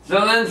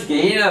 Zelensky.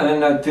 He doesn't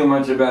know too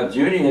much about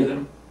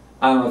Judaism.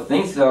 I don't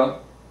think so.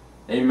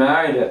 He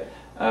married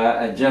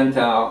a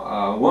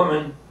Gentile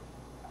woman.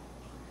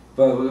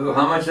 But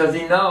how much does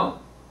he know?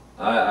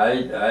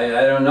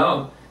 I don't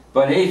know.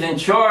 But he's in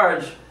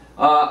charge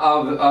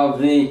of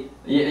the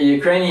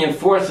Ukrainian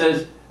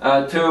forces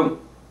to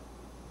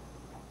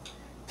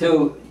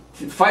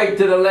fight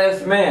to the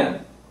last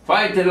man.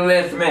 Fight to the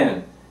last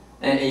man.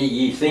 And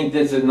you think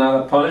this is not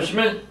a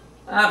punishment?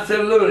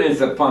 Absolutely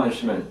it's a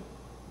punishment.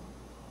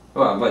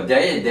 Well, but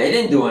they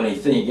didn't do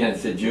anything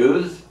against the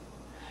Jews.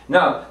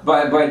 No,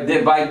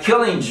 by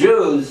killing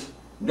Jews,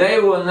 they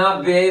will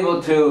not be able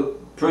to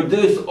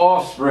produce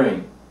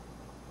offspring.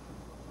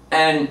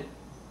 And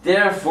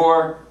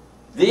therefore,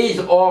 these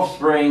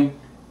offspring,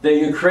 the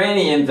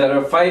Ukrainians that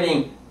are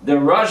fighting the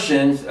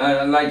Russians,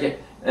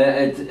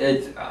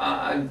 it's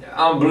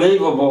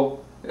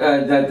unbelievable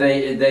that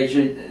they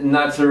should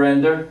not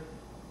surrender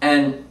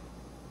and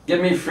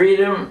give me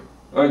freedom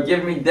or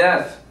give me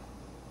death.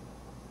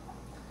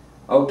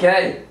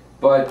 Okay,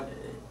 but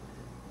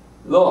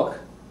look,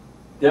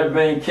 they're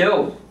being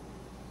killed.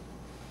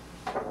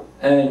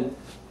 And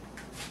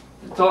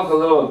to talk a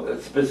little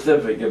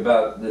specific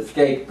about the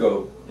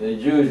scapegoat. The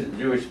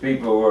Jewish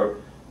people were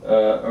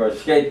a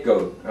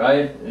scapegoat,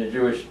 right? The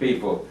Jewish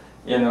people,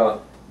 you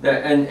know.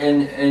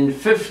 In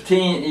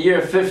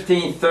year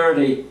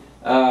 1530,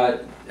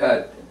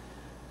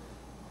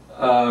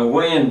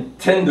 William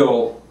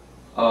Tyndale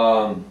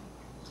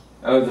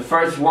was the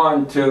first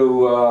one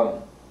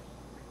to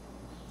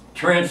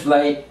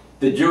translate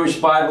the Jewish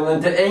Bible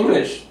into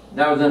English.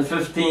 That was in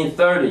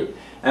 1530.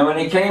 And when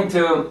he came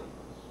to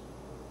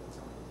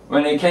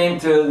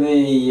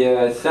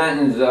the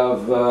sentence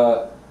of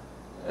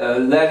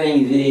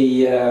letting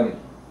the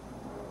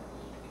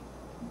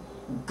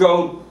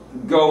goat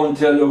go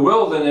into the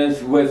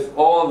wilderness with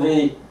all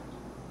the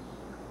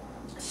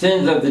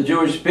sins of the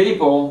Jewish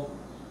people,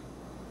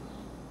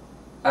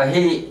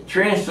 he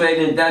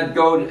translated that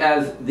goat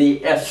as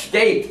the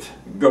escaped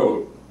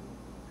goat.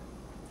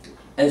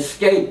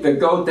 Escaped, the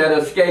goat that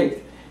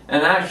escaped.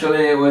 And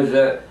actually it was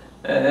a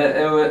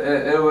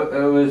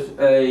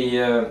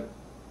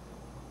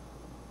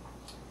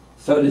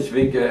so to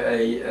speak,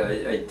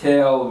 a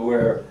tale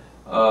where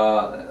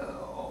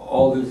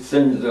all the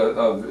sins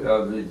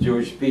of the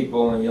Jewish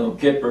people on Yom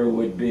Kippur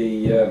would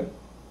be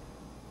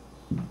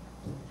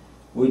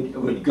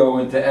would go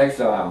into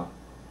exile.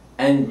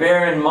 And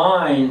bear in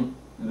mind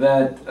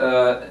that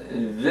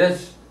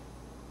this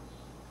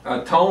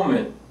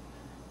atonement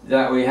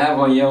that we have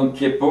on Yom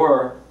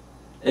Kippur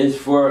is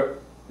for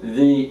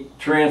the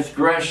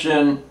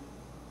transgression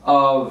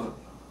of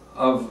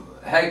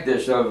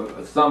hekdesh,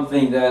 of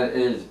something that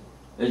is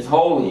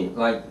holy,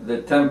 like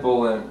the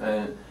temple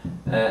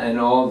and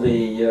all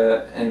the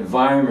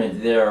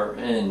environment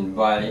therein.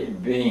 By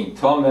being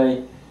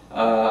tomei,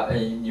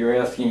 you're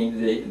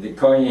asking the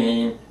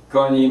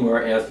kohanim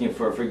were asking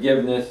for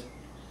forgiveness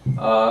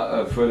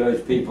for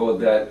those people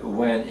that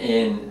went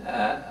in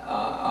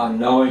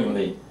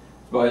unknowingly.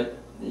 But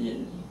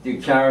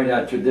you carry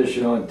that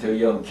tradition on to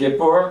Yom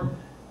Kippur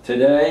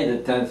today, the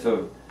 10th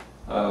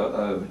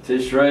of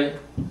Tishrei,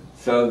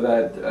 so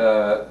that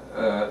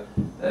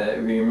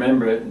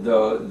remember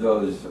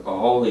those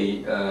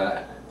holy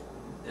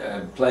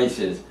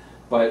places.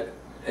 But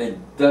it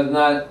does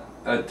not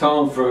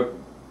atone for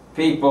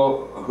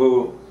people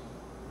who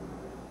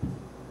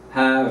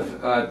have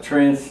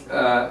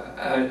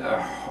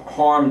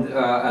harmed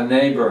a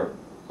neighbor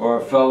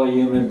or a fellow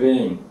human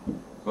being.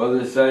 Well,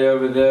 they say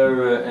over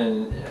there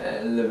in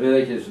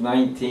Leviticus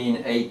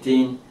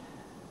 19:18,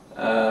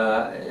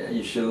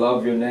 You should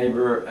love your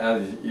neighbor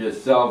as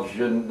yourself,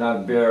 should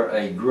not bear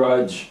a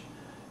grudge,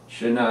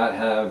 should not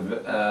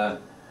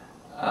have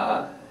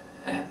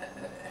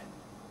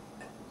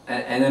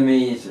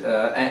enemies,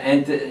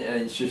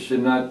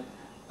 should not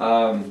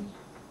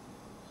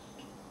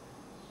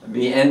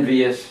be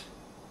envious,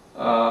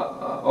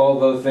 all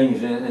those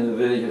things in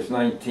Leviticus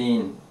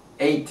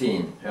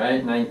 19:18,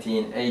 right?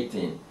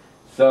 19:18.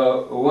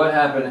 So what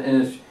happened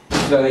is,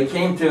 so he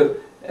came to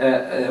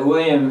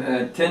William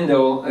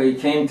Tyndall. He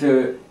came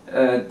to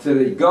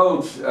the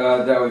goats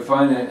that we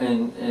find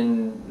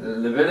in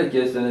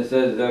Leviticus, and it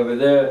says over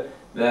there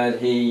that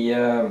he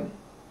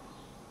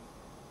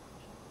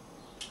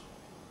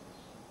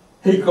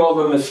called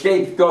them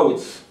escaped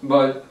goats.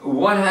 But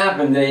what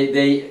happened?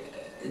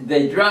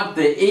 They dropped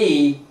the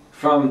E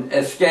from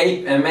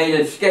escape and made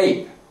it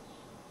scape.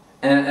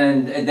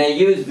 And they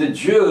used the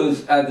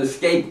Jews as the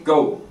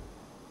scapegoat.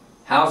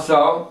 How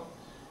so?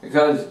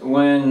 Because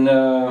when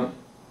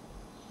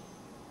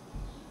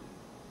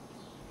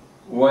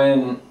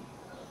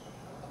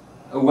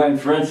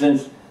for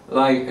instance,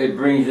 like it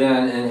brings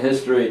down in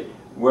history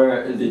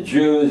where the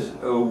Jews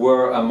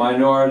were a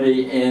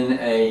minority in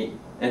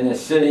a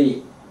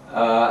city,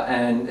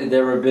 and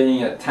they were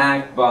being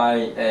attacked by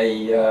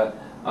a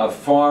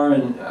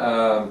foreign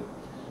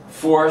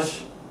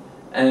force,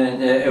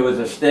 and it was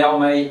a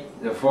stalemate.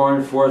 The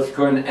foreign force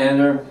couldn't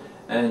enter,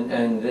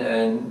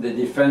 and the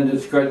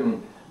defenders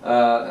couldn't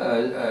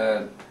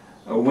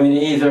win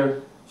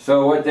either.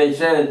 So what they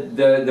said,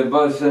 the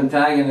both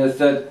antagonists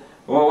said,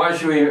 well, why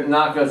should we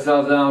knock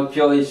ourselves out,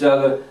 kill each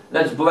other?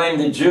 Let's blame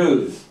the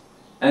Jews.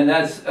 And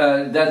that's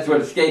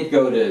what a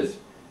scapegoat is.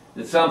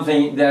 It's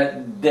something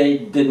that they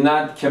did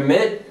not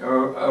commit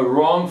or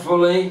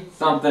wrongfully,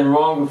 something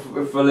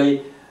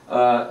wrongfully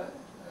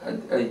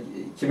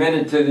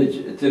committed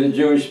to the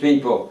Jewish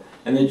people.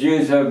 And the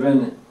Jews have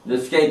been the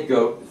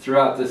scapegoat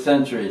throughout the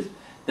centuries.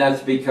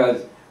 That's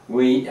because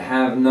we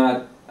have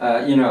not,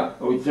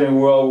 during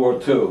World War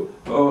II,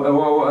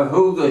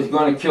 who is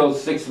going to kill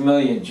 6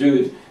 million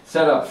Jews,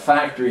 set up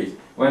factories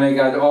when they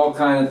got all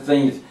kinds of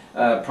things,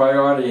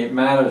 priority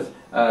matters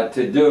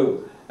to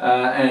do,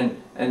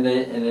 and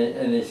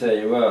they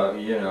say, well,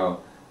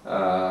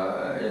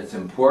 it's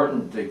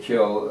important to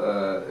kill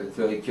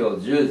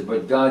Jews,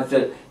 but God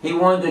said He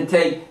wanted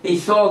to He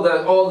saw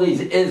that all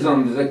these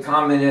isms, the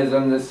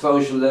communism, the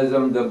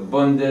socialism, the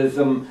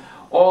Bundism,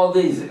 all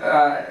these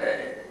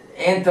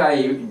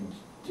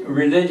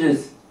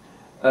anti-religious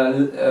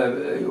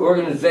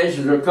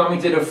organizations were coming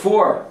to the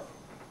fore.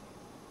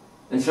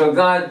 And so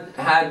God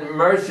had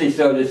mercy,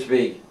 so to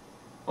speak,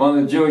 on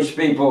the Jewish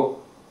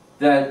people,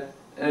 that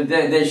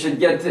they should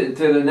get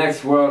to the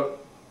next world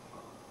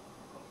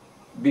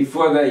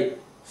before they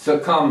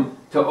succumb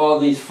to all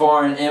these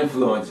foreign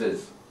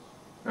influences.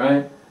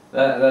 Right?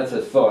 That's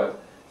a thought.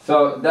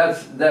 So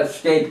that's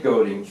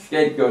scapegoating.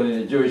 Scapegoating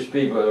the Jewish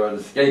people are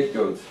the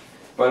scapegoats.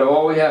 But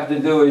all we have to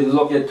do is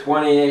look at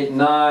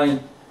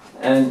 28:9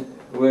 and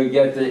we'll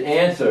get the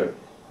answer.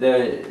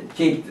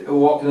 Keep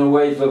walking the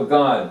ways of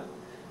God.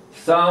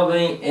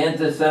 Solving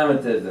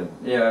anti-Semitism.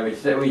 Yeah, we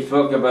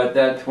spoke about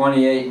that,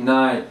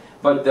 28:9.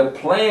 But the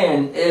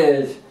plan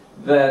is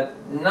that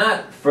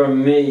not for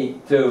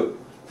me to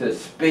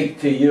speak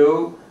to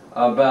you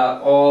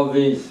about all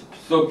these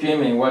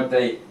psukim and what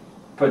they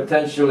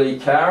potentially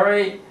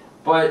carry,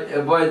 but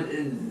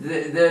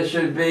there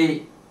should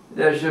be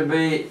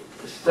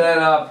set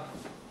up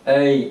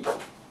a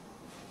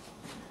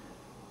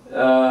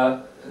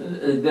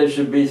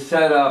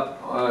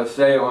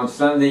say on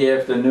Sunday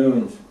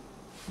afternoons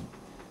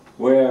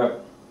where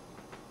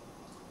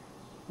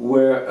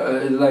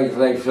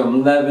like from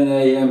 11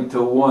 a.m.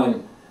 to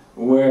 1,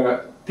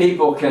 where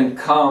people can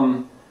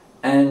come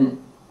and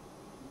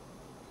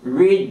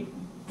read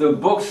the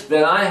books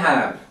that I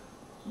have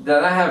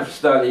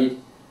studied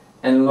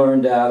and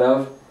learned out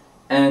of,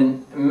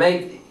 and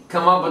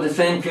come up with the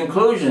same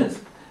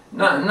conclusions.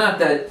 Not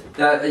that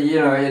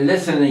you're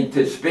listening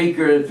to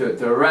speakers,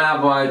 to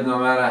rabbis, no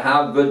matter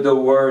how good the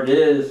word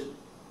is.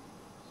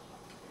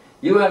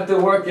 You have to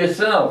work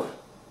yourself.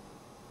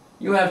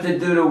 You have to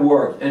do the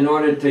work in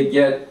order to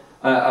get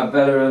a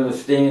better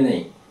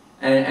understanding,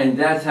 and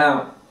that's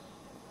how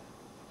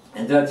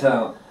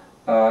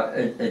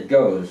it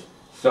goes.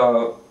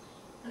 So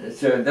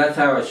that's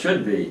how it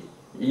should be.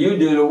 You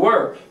do the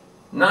work,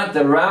 not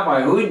the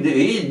rabbi.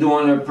 He's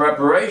doing the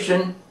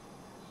preparation,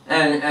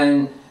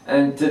 and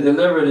to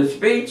deliver the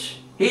speech,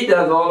 he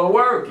does all the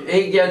work.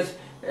 He gets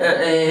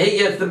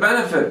the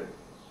benefit,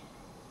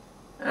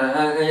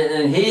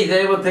 and he's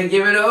able to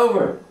give it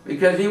over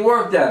because he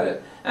worked at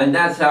it. And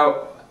that's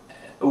how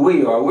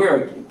we are. We're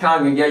a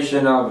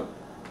congregation of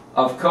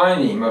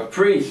kohanim, of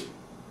priests,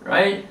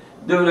 right?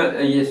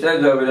 You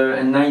said over there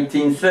in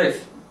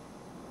 19:6,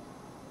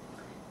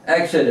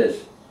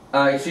 Exodus.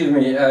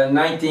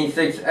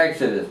 19:6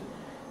 Exodus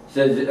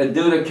says,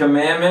 do the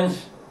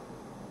commandments.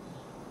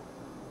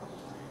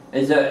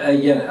 It says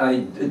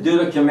again, do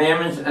the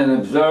commandments and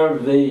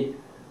observe the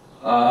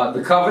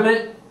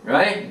covenant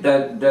right?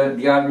 That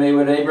God made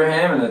with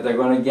Abraham, and that they're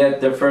going to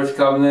get their first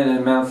covenant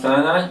in Mount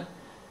Sinai.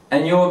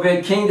 And you will be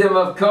a kingdom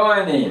of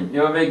Kohanim.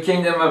 You will be a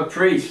kingdom of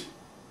priests.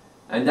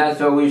 And that's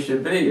what we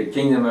should be, a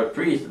kingdom of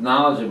priests,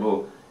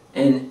 knowledgeable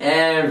in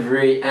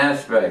every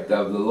aspect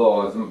of the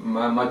law, as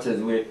much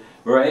as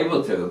we're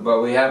able to.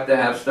 But we have to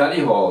have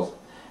study halls.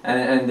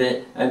 And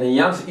the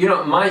young, you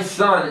know, my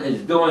son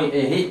is doing,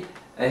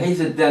 he's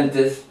a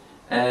dentist,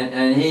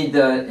 and he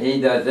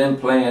does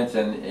implants,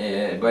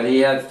 but he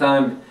has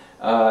time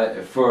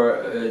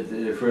for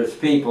his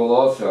people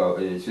also.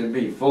 It should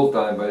be full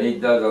time, but he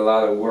does a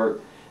lot of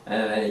work,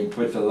 and he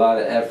puts a lot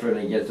of effort,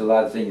 and he gets a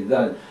lot of things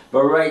done.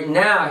 But right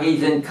now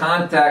he's in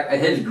contact.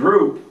 His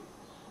group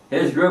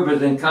is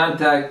in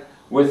contact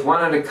with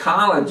one of the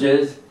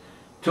colleges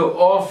to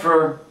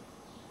offer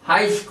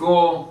high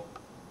school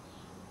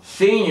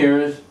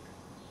seniors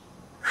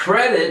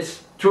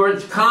credits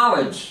towards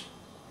college,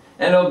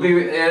 and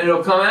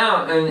it'll come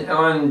out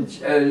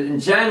in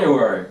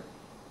January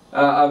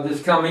of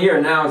this coming year.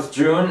 Now it's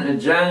June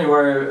and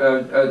January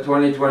of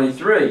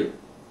 2023,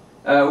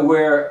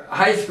 where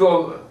high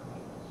school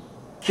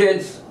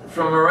kids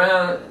from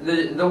around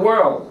the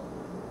world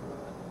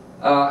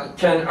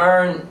can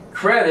earn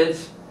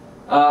credits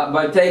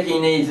by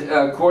taking these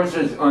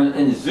courses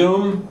in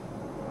Zoom,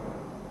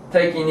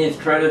 taking these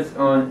credits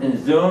in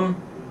Zoom,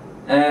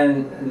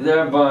 and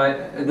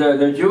thereby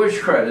they're Jewish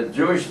credits,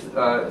 Jewish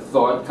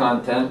thought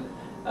content.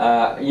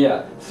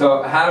 Yeah.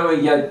 So how do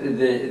we get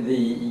the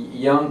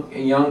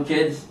young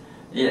kids?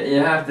 You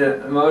have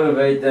to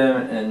motivate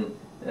them,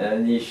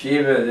 and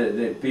Yeshiva,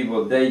 the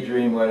people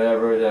daydream,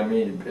 whatever. I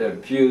mean,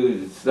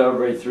 pews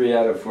celebrate 3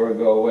 out of 4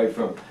 go away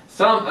from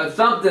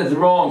something's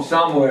wrong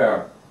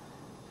somewhere,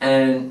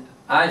 and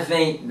I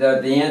think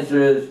that the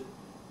answer is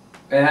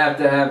we have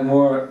to have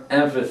more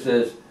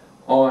emphasis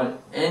on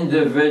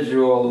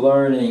individual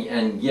learning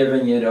and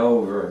giving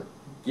over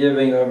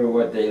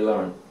what they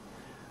learn.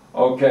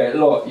 Okay,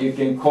 look, you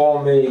can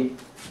call me,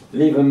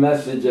 leave a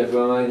message if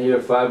I'm on here,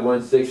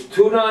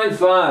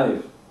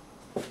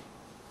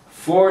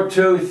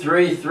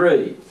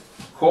 516-295-4233.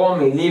 Call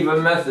me, leave a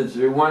message.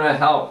 We want to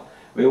help.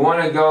 We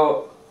want to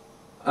go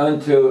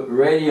onto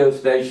radio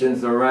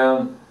stations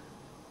around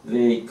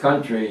the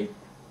country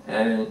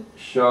and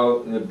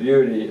show the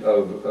beauty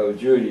of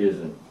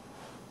Judaism.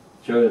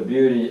 Show the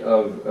beauty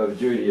of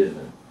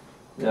Judaism.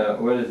 Now,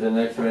 what is the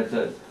next one? It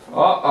says,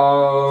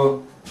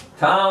 uh-oh,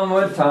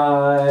 Talmud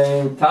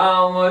time,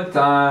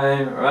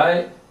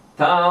 right?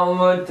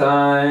 Talmud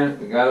time.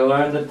 We got to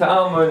learn the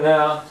Talmud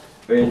now.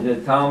 Because the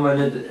Talmud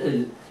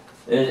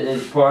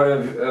is part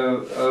of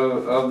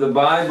the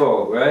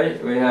Bible, right?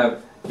 We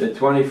have the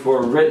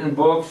 24 written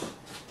books.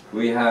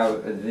 We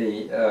have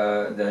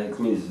that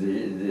includes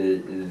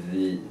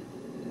the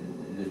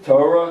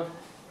Torah,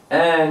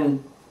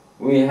 and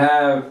we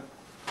have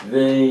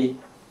the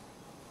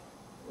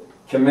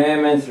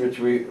commandments which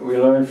we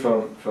learn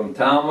from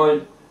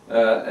Talmud,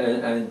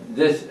 and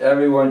this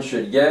everyone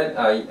should get.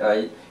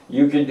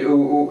 You could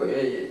do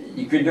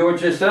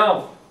it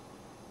yourself.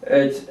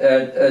 It's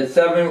at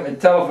 7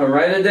 telephone.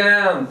 Write it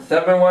down.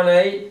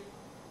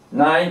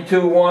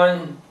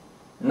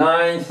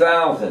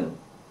 718-921-9000.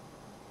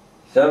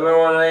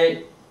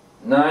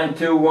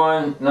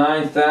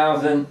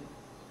 718-921-9000.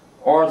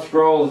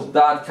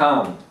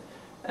 artscrolls.com,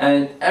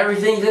 and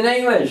everything's in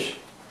English.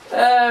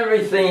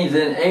 Everything's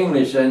in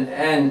English and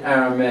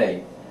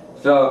Aramaic.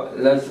 So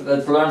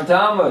let's learn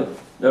Talmud.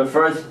 The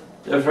first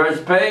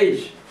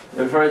page.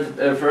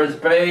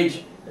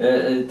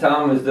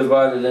 Talmud is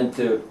divided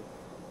into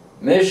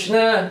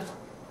Mishnah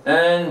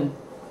and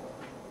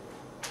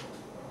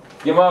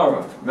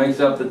Gemara. Makes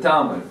up the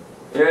Talmud.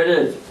 Here it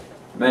is.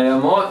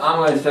 I'm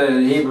going to say it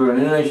in Hebrew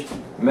and English.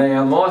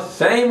 Me'amos,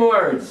 same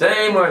words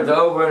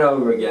over and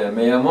over again.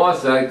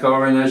 Me'amosai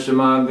korin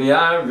hashema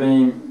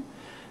b'arvim.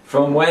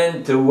 From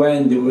when to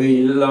when do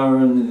we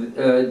learn?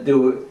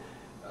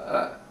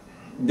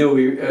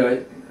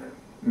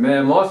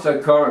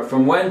 Me'amosai korin.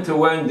 From when to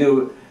when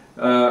do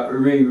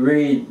we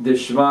read the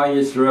Shema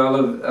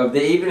Yisrael of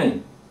the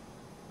evening?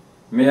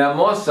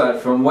 Me'amosai.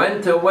 From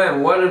when to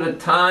when? What are the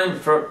time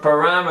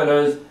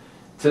parameters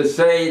to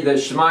say the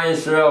Shema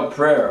Yisrael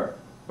prayer?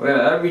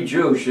 Well, every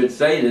Jew should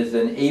say this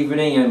in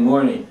evening and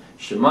morning.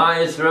 Shema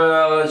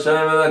Yisrael,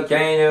 Hashem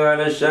Elokeinu,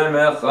 Hashem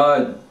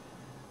Echad.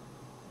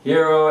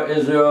 Hear, O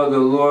Israel, the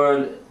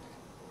Lord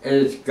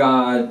is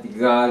God.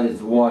 God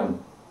is one.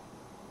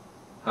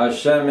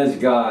 Hashem is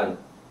God.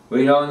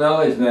 We don't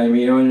know His name.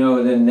 We don't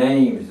know the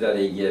names that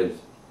He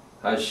gives.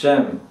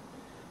 Hashem.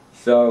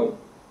 So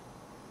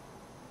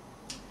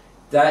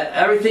that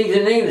everything's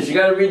in English. You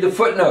got to read the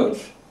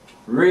footnotes.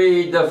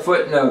 Read the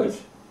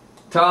footnotes.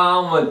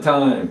 Talmud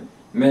time.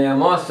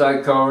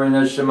 Me'amosai korin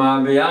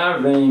hashema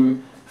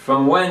b'arvim.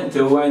 From when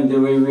to when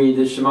do we read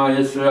the Shema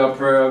Yisrael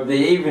prayer of the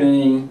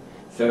evening?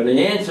 So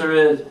the answer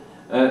is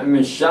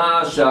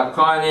Misha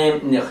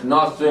sha'kohanim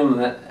nichnasim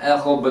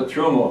le'echol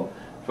b'truma.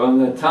 From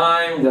the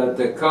time that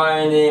the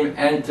kohanim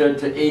enter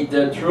to eat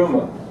their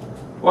truma.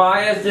 Well,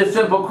 I asked you a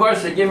simple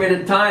question. Give me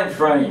the time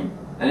frame.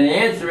 And the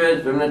answer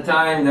is from the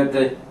time that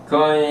the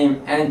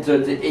Kohanim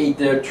enter to eat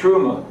their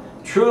truma.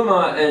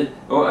 Truma is,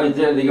 or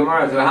the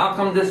Gemara says, how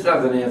come this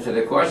doesn't answer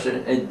the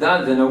question? It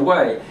does in a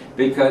way,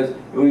 because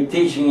we're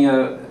teaching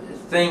you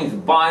things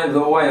by the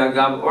way,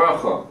 agav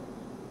orcha,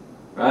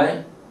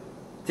 right?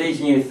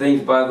 Teaching you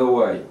things by the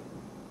way,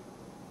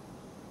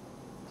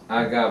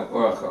 agav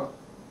orcha.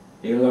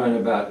 You learn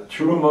about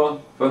truma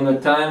from the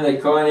time the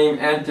Kohanim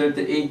enter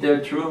to eat their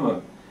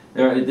truma.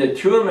 The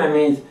truma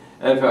means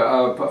if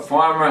a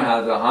farmer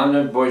has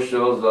 100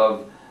 bushels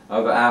of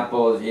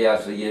apples, he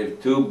has to give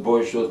 2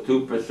 bushels,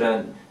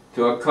 2%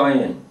 to a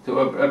kohen, to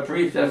a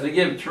priest has to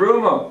give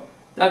truma.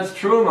 That's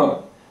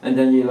truma. And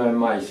then you learn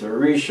Ma'aser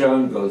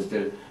Rishon, goes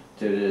to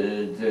the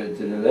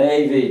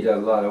Levi,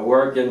 does a lot of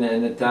work in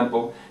the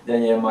temple.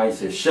 Then you have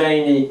Ma'aser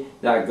Sheni,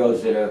 that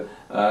goes to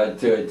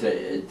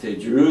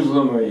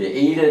Jerusalem where you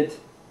eat it.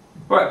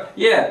 But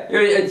yeah,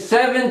 it's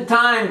 7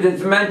 times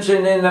it's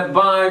mentioned in the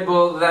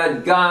Bible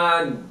that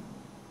God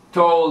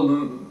told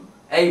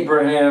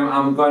Abraham,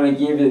 I'm going to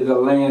give you the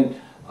land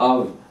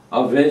of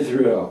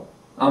Israel.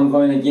 I'm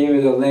going to give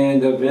you the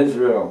land of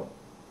Israel.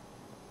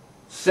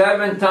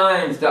 7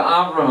 times to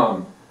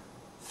Abraham,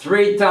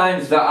 3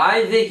 times to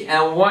Isaac,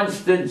 and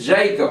once to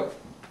Jacob.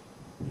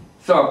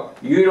 So,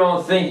 you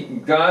don't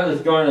think God is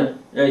going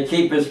to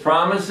keep his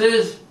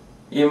promises?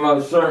 He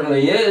most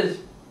certainly is.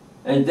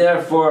 And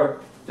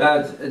therefore,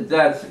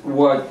 that's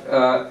what,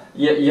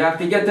 you have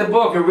to get the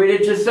book and read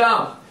it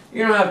yourself.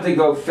 You don't have to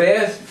go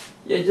fast.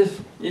 You just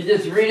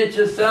read it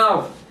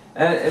yourself.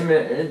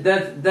 And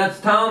that's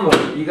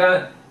Talmud. You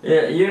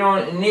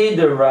don't need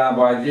the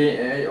rabbi.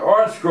 The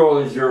Art Scroll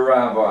is your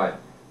rabbi.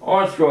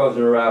 Art Scroll is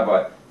your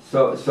rabbi.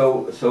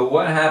 So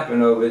what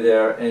happened over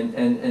there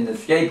in the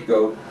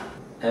scapegoat?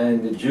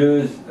 And the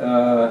Jews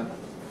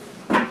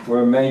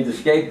were made the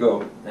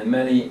scapegoat in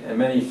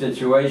many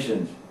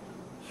situations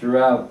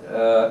throughout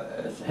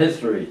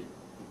history,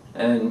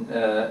 and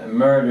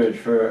murdered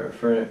for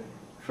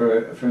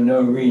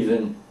no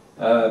reason,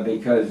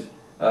 because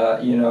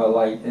you know,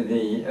 like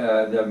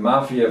the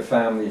mafia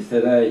families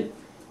today,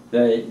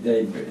 they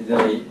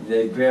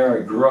bear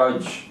a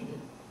grudge,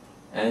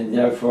 and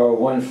therefore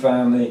one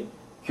family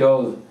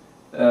kills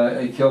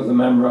a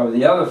member of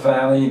the other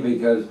family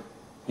because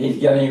he's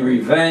getting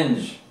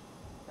revenge.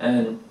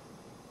 And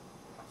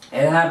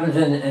it happens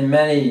in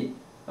many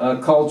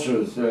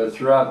cultures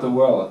throughout the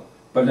world,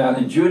 but not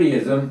in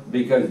Judaism,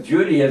 because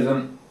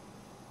Judaism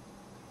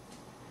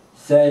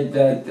said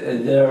that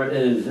there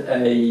is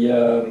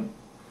a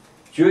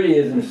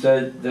Judaism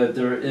said that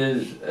there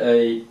is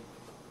a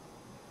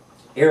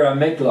Ira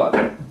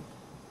Miklat,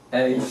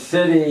 a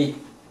city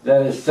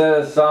that is set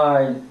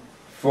aside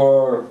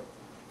for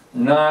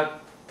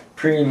not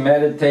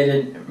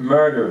premeditated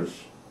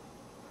murders,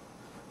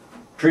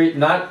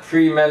 not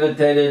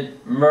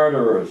premeditated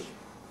murderers.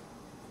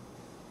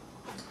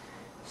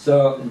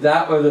 So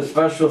that was a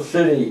special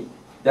city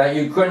that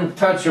you couldn't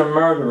touch a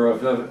murderer.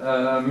 If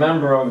a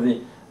member of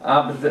the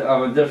opposite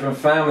of a different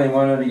family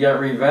wanted to get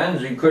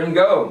revenge, you couldn't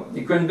go.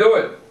 You couldn't do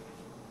it.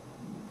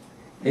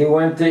 He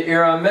went to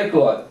Ira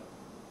Miklat.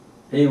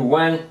 He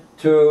went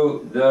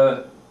to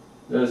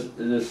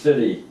the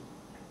city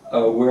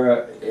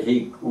where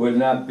he would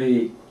not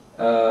be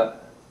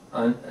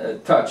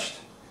touched.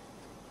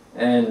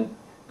 And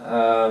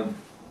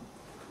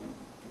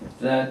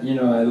that, you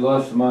know, I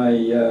lost my,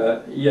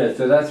 yeah,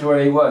 so that's where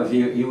he was.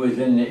 He was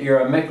in the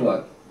Ira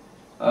Miklat.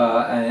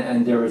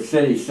 And there were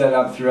cities set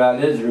up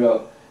throughout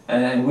Israel.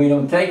 And we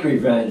don't take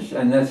revenge.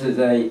 And this is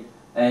a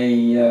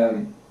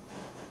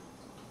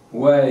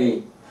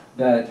way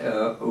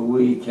that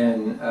we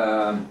can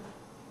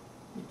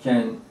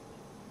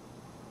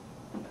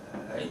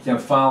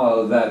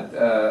follow that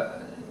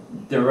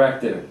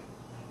directive,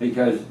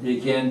 because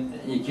you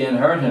can't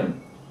hurt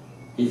him.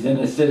 He's in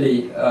the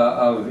city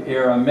of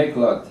Ira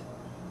Miklat,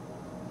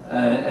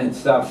 and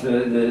stops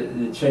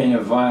the chain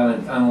of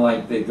violence,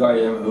 unlike the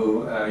Goyim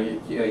who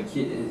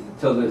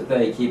till this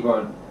day keep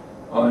on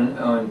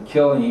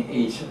killing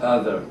each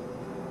other.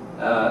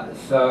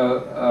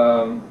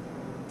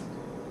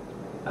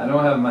 I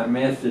don't have my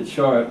master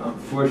chart,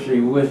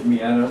 unfortunately, with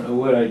me. I don't know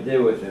what I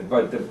did with it.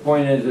 But the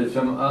point is, there's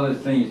some other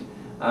things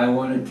I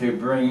wanted to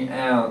bring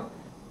out.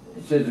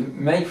 It says,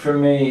 make for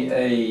me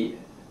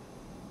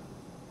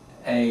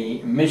a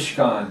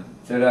mishkan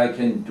so that I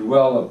can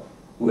dwell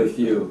with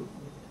you.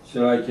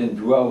 So I can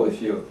dwell with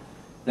you.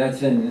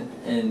 That's in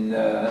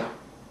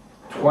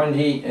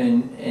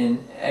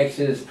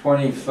Exodus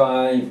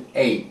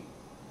 25:8.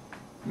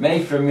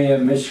 Make for me a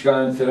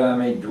mishkan so that I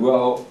may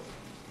dwell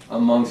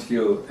amongst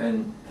you.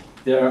 And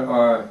there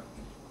are,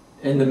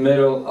 in the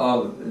middle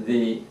of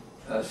the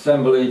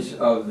assemblage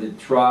of the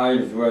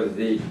tribes was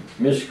the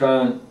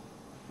Mishkan,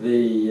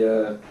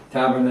 the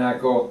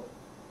tabernacle,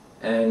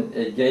 and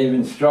it gave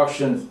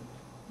instructions,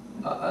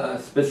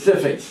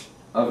 specifics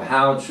of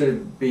how it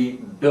should be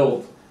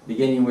built,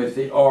 beginning with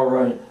the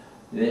Aron,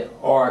 the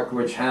ark,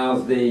 which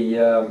housed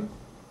the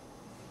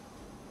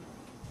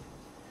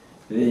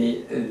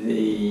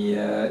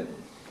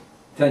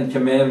Ten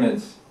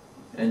Commandments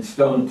and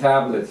stone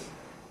tablets,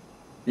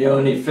 the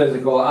only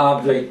physical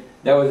object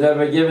that was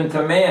ever given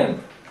to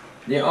man.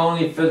 The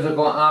only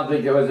physical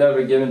object that was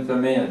ever given to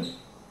man.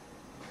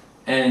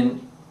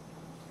 And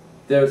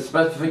there are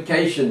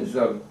specifications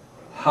of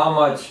how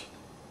much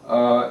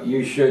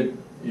you should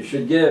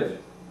give,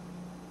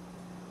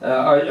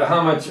 or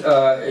how much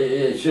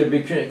it should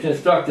be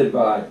constructed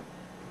by,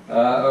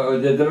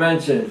 the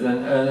dimensions,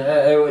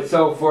 and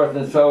so forth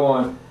and so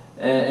on,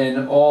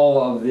 and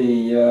all of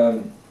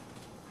the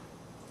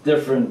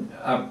different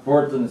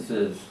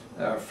appurtenances,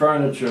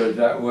 furniture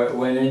that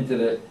went into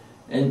the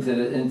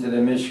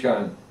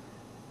Mishkan,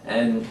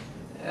 and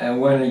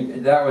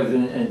when that was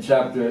in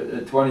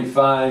chapter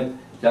 25,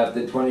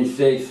 chapter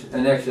 26,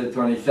 and Exodus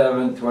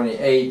 27,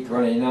 28,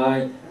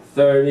 29,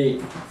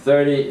 30,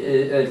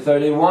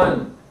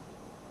 31,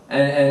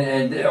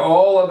 and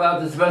all about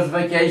the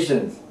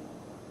specifications,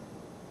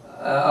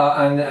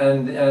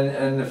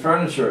 and the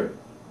furniture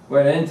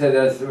went into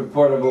this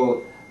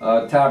portable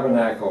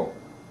tabernacle.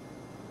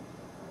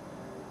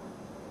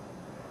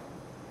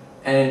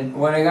 And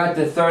when I got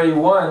to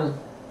 31,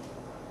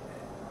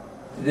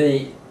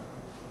 the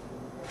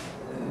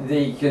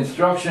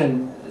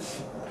construction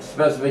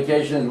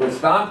specifications were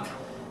stopped,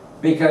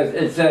 because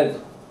it said,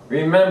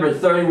 remember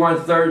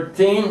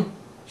 31:13,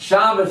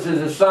 Shabbos is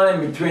a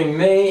sign between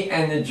me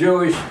and the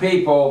Jewish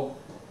people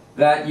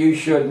that you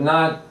should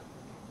not,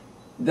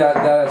 that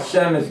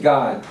Hashem is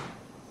God.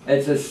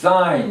 It's a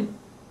sign.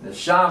 The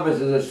Shabbos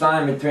is a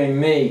sign between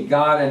me,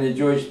 God, and the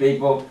Jewish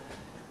people,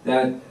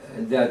 that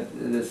the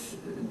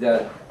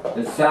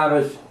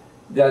Sabbath,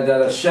 that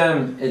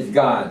Hashem is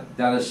God.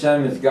 That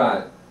Hashem is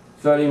God.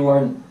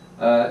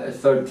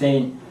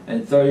 31:13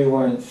 and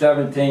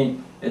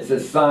 31:17. It's a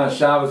sign.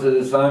 Shabbos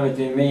is a sign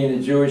between me and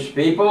the Jewish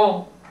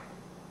people,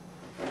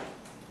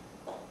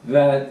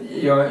 that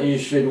you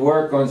should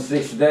work on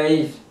 6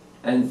 days,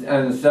 and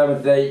on the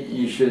 7th day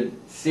you should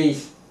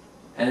cease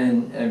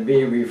and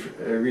be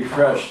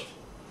refreshed.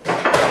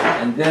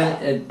 And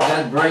then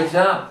that breaks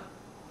up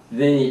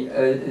the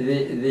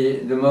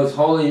most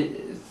holy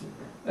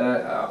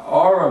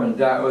Aron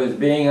that was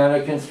being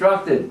under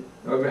construction,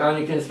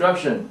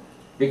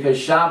 because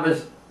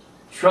Shabbos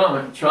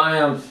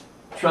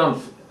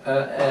trumps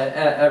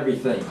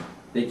everything.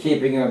 The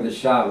keeping of the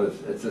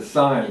Shabbos, it's a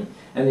sign,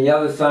 and the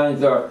other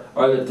signs are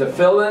the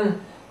tefillin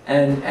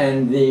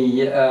and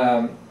the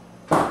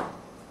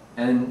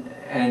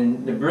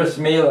bris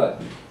milah,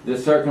 the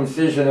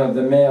circumcision of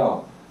the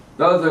male.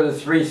 Those are the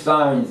 3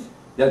 signs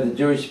that the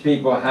Jewish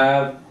people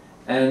have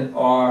and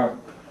are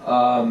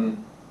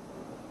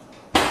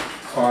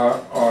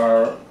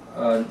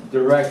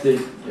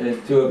directed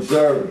to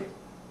observe.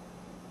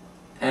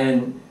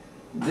 And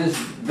this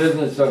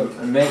business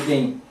of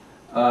making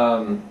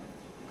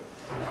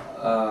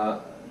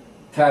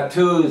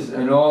tattoos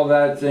and all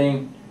that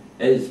thing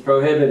is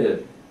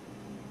prohibited.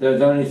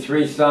 There's only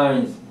 3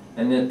 signs,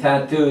 and the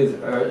tattoos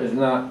is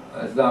not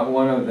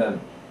one of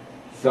them.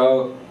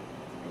 So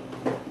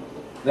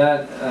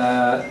that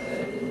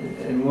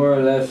more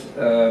or less.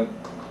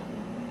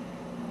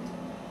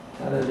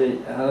 How did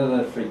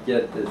I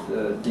forget this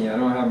thing? I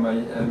don't have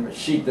my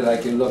sheet that I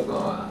can look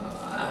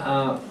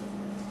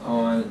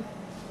on,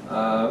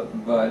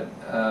 but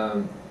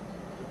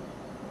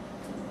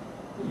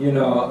you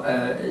know,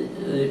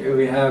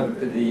 we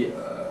have the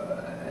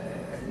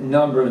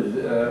numbers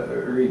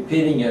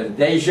repeating as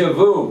deja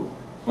vu.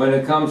 When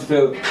it comes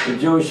to the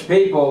Jewish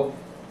people,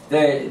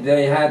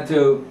 they had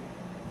to,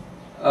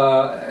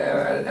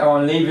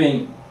 on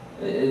leaving,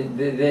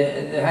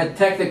 they had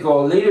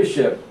technical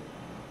leadership.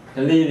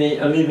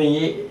 Leaving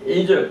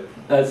Egypt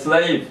as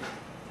slaves.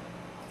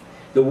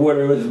 The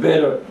water was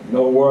bitter.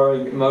 No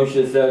worry,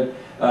 Moshe said,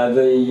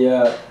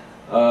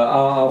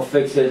 I'll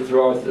fix it,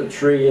 throw a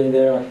tree in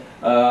there.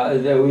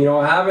 We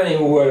don't have any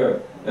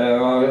water.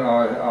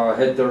 I'll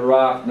hit the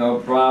rock, no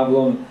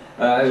problem.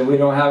 We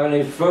don't have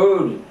any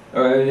food.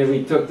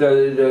 We took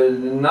the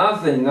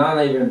nothing, not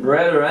even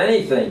bread or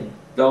anything.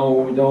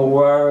 Don't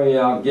worry,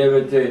 I'll give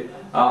it to you.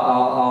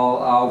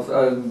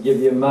 I'll give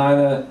you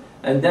manna.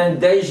 And then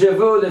deja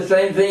vu, the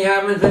same thing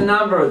happens in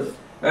Numbers.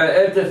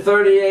 After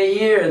 38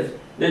 years,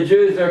 the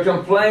Jews are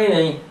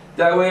complaining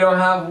that we don't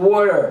have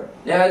water.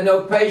 They had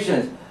no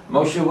patience.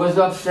 Moshe was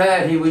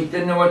upset. He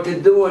didn't know what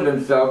to do with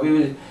himself.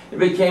 He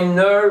became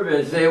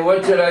nervous. Say,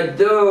 what should I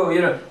do?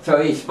 You know. So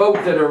he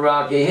spoke to the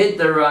rock. He hit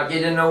the rock. He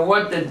didn't know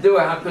what to do.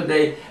 How could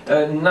they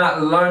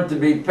not learn to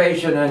be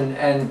patient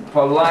and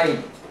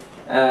polite,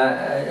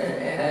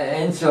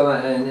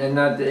 insolent and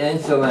not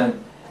insolent,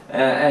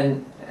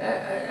 and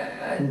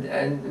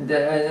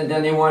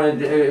then they wanted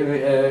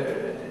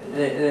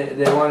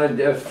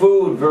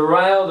food,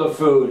 varietal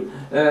food.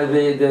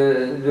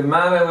 The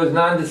manna was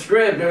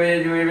nondescript.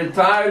 We were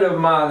tired of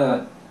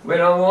manna. We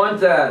don't want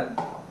that.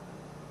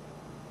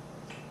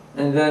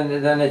 And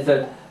then they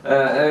said,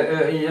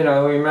 you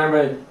know,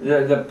 remember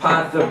the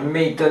pots of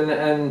meat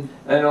and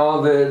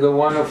all the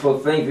wonderful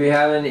things we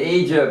had in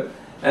Egypt.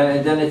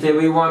 And then they said,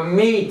 we want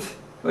meat.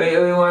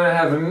 We want to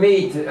have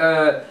meat.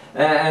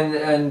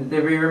 and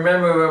we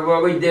remember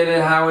what we did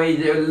and how we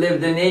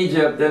lived in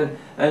Egypt,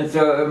 and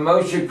so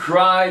Moshe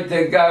cried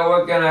to God,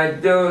 what can I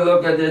do?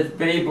 Look at these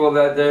people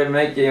that they're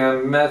making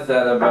a mess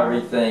out of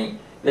everything.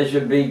 They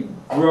should be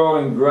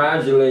growing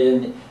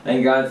gradually,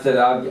 and God said,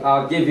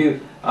 I'll give you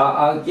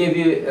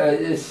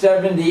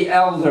 70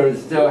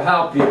 elders to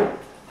help you.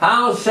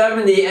 How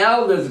 70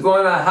 elders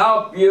going to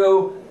help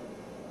you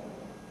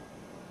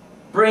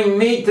bring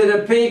meat to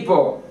the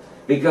people?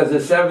 Because the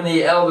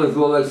 70 elders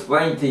will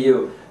explain to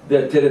you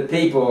that to the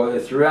people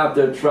throughout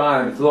their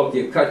tribes, look,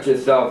 you cut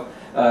yourself,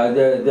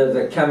 there's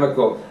a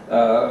chemical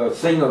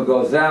signal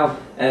goes out,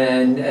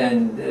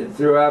 and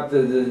throughout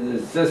the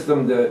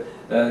system, the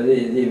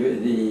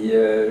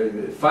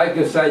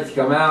phycocytes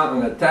come out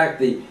and attack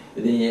the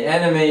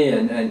enemy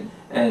and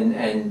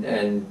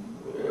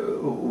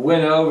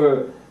win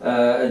over.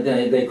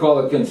 They call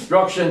it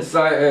construction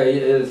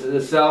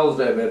cells.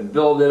 They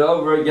build it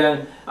over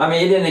again. I mean,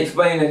 he didn't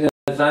explain it in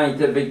a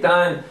scientific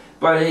time,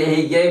 but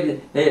he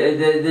gave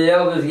the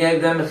elders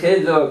gave them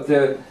chizuk,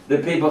 to the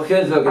people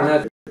chizuk, and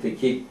that's to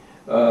keep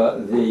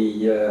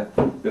the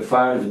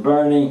fires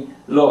burning.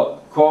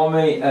 Look, call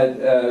me at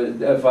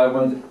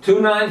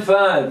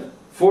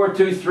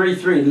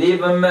 295-4233.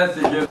 Leave a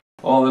message.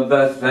 All the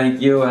best.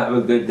 Thank you. Have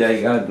a good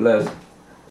day. God bless.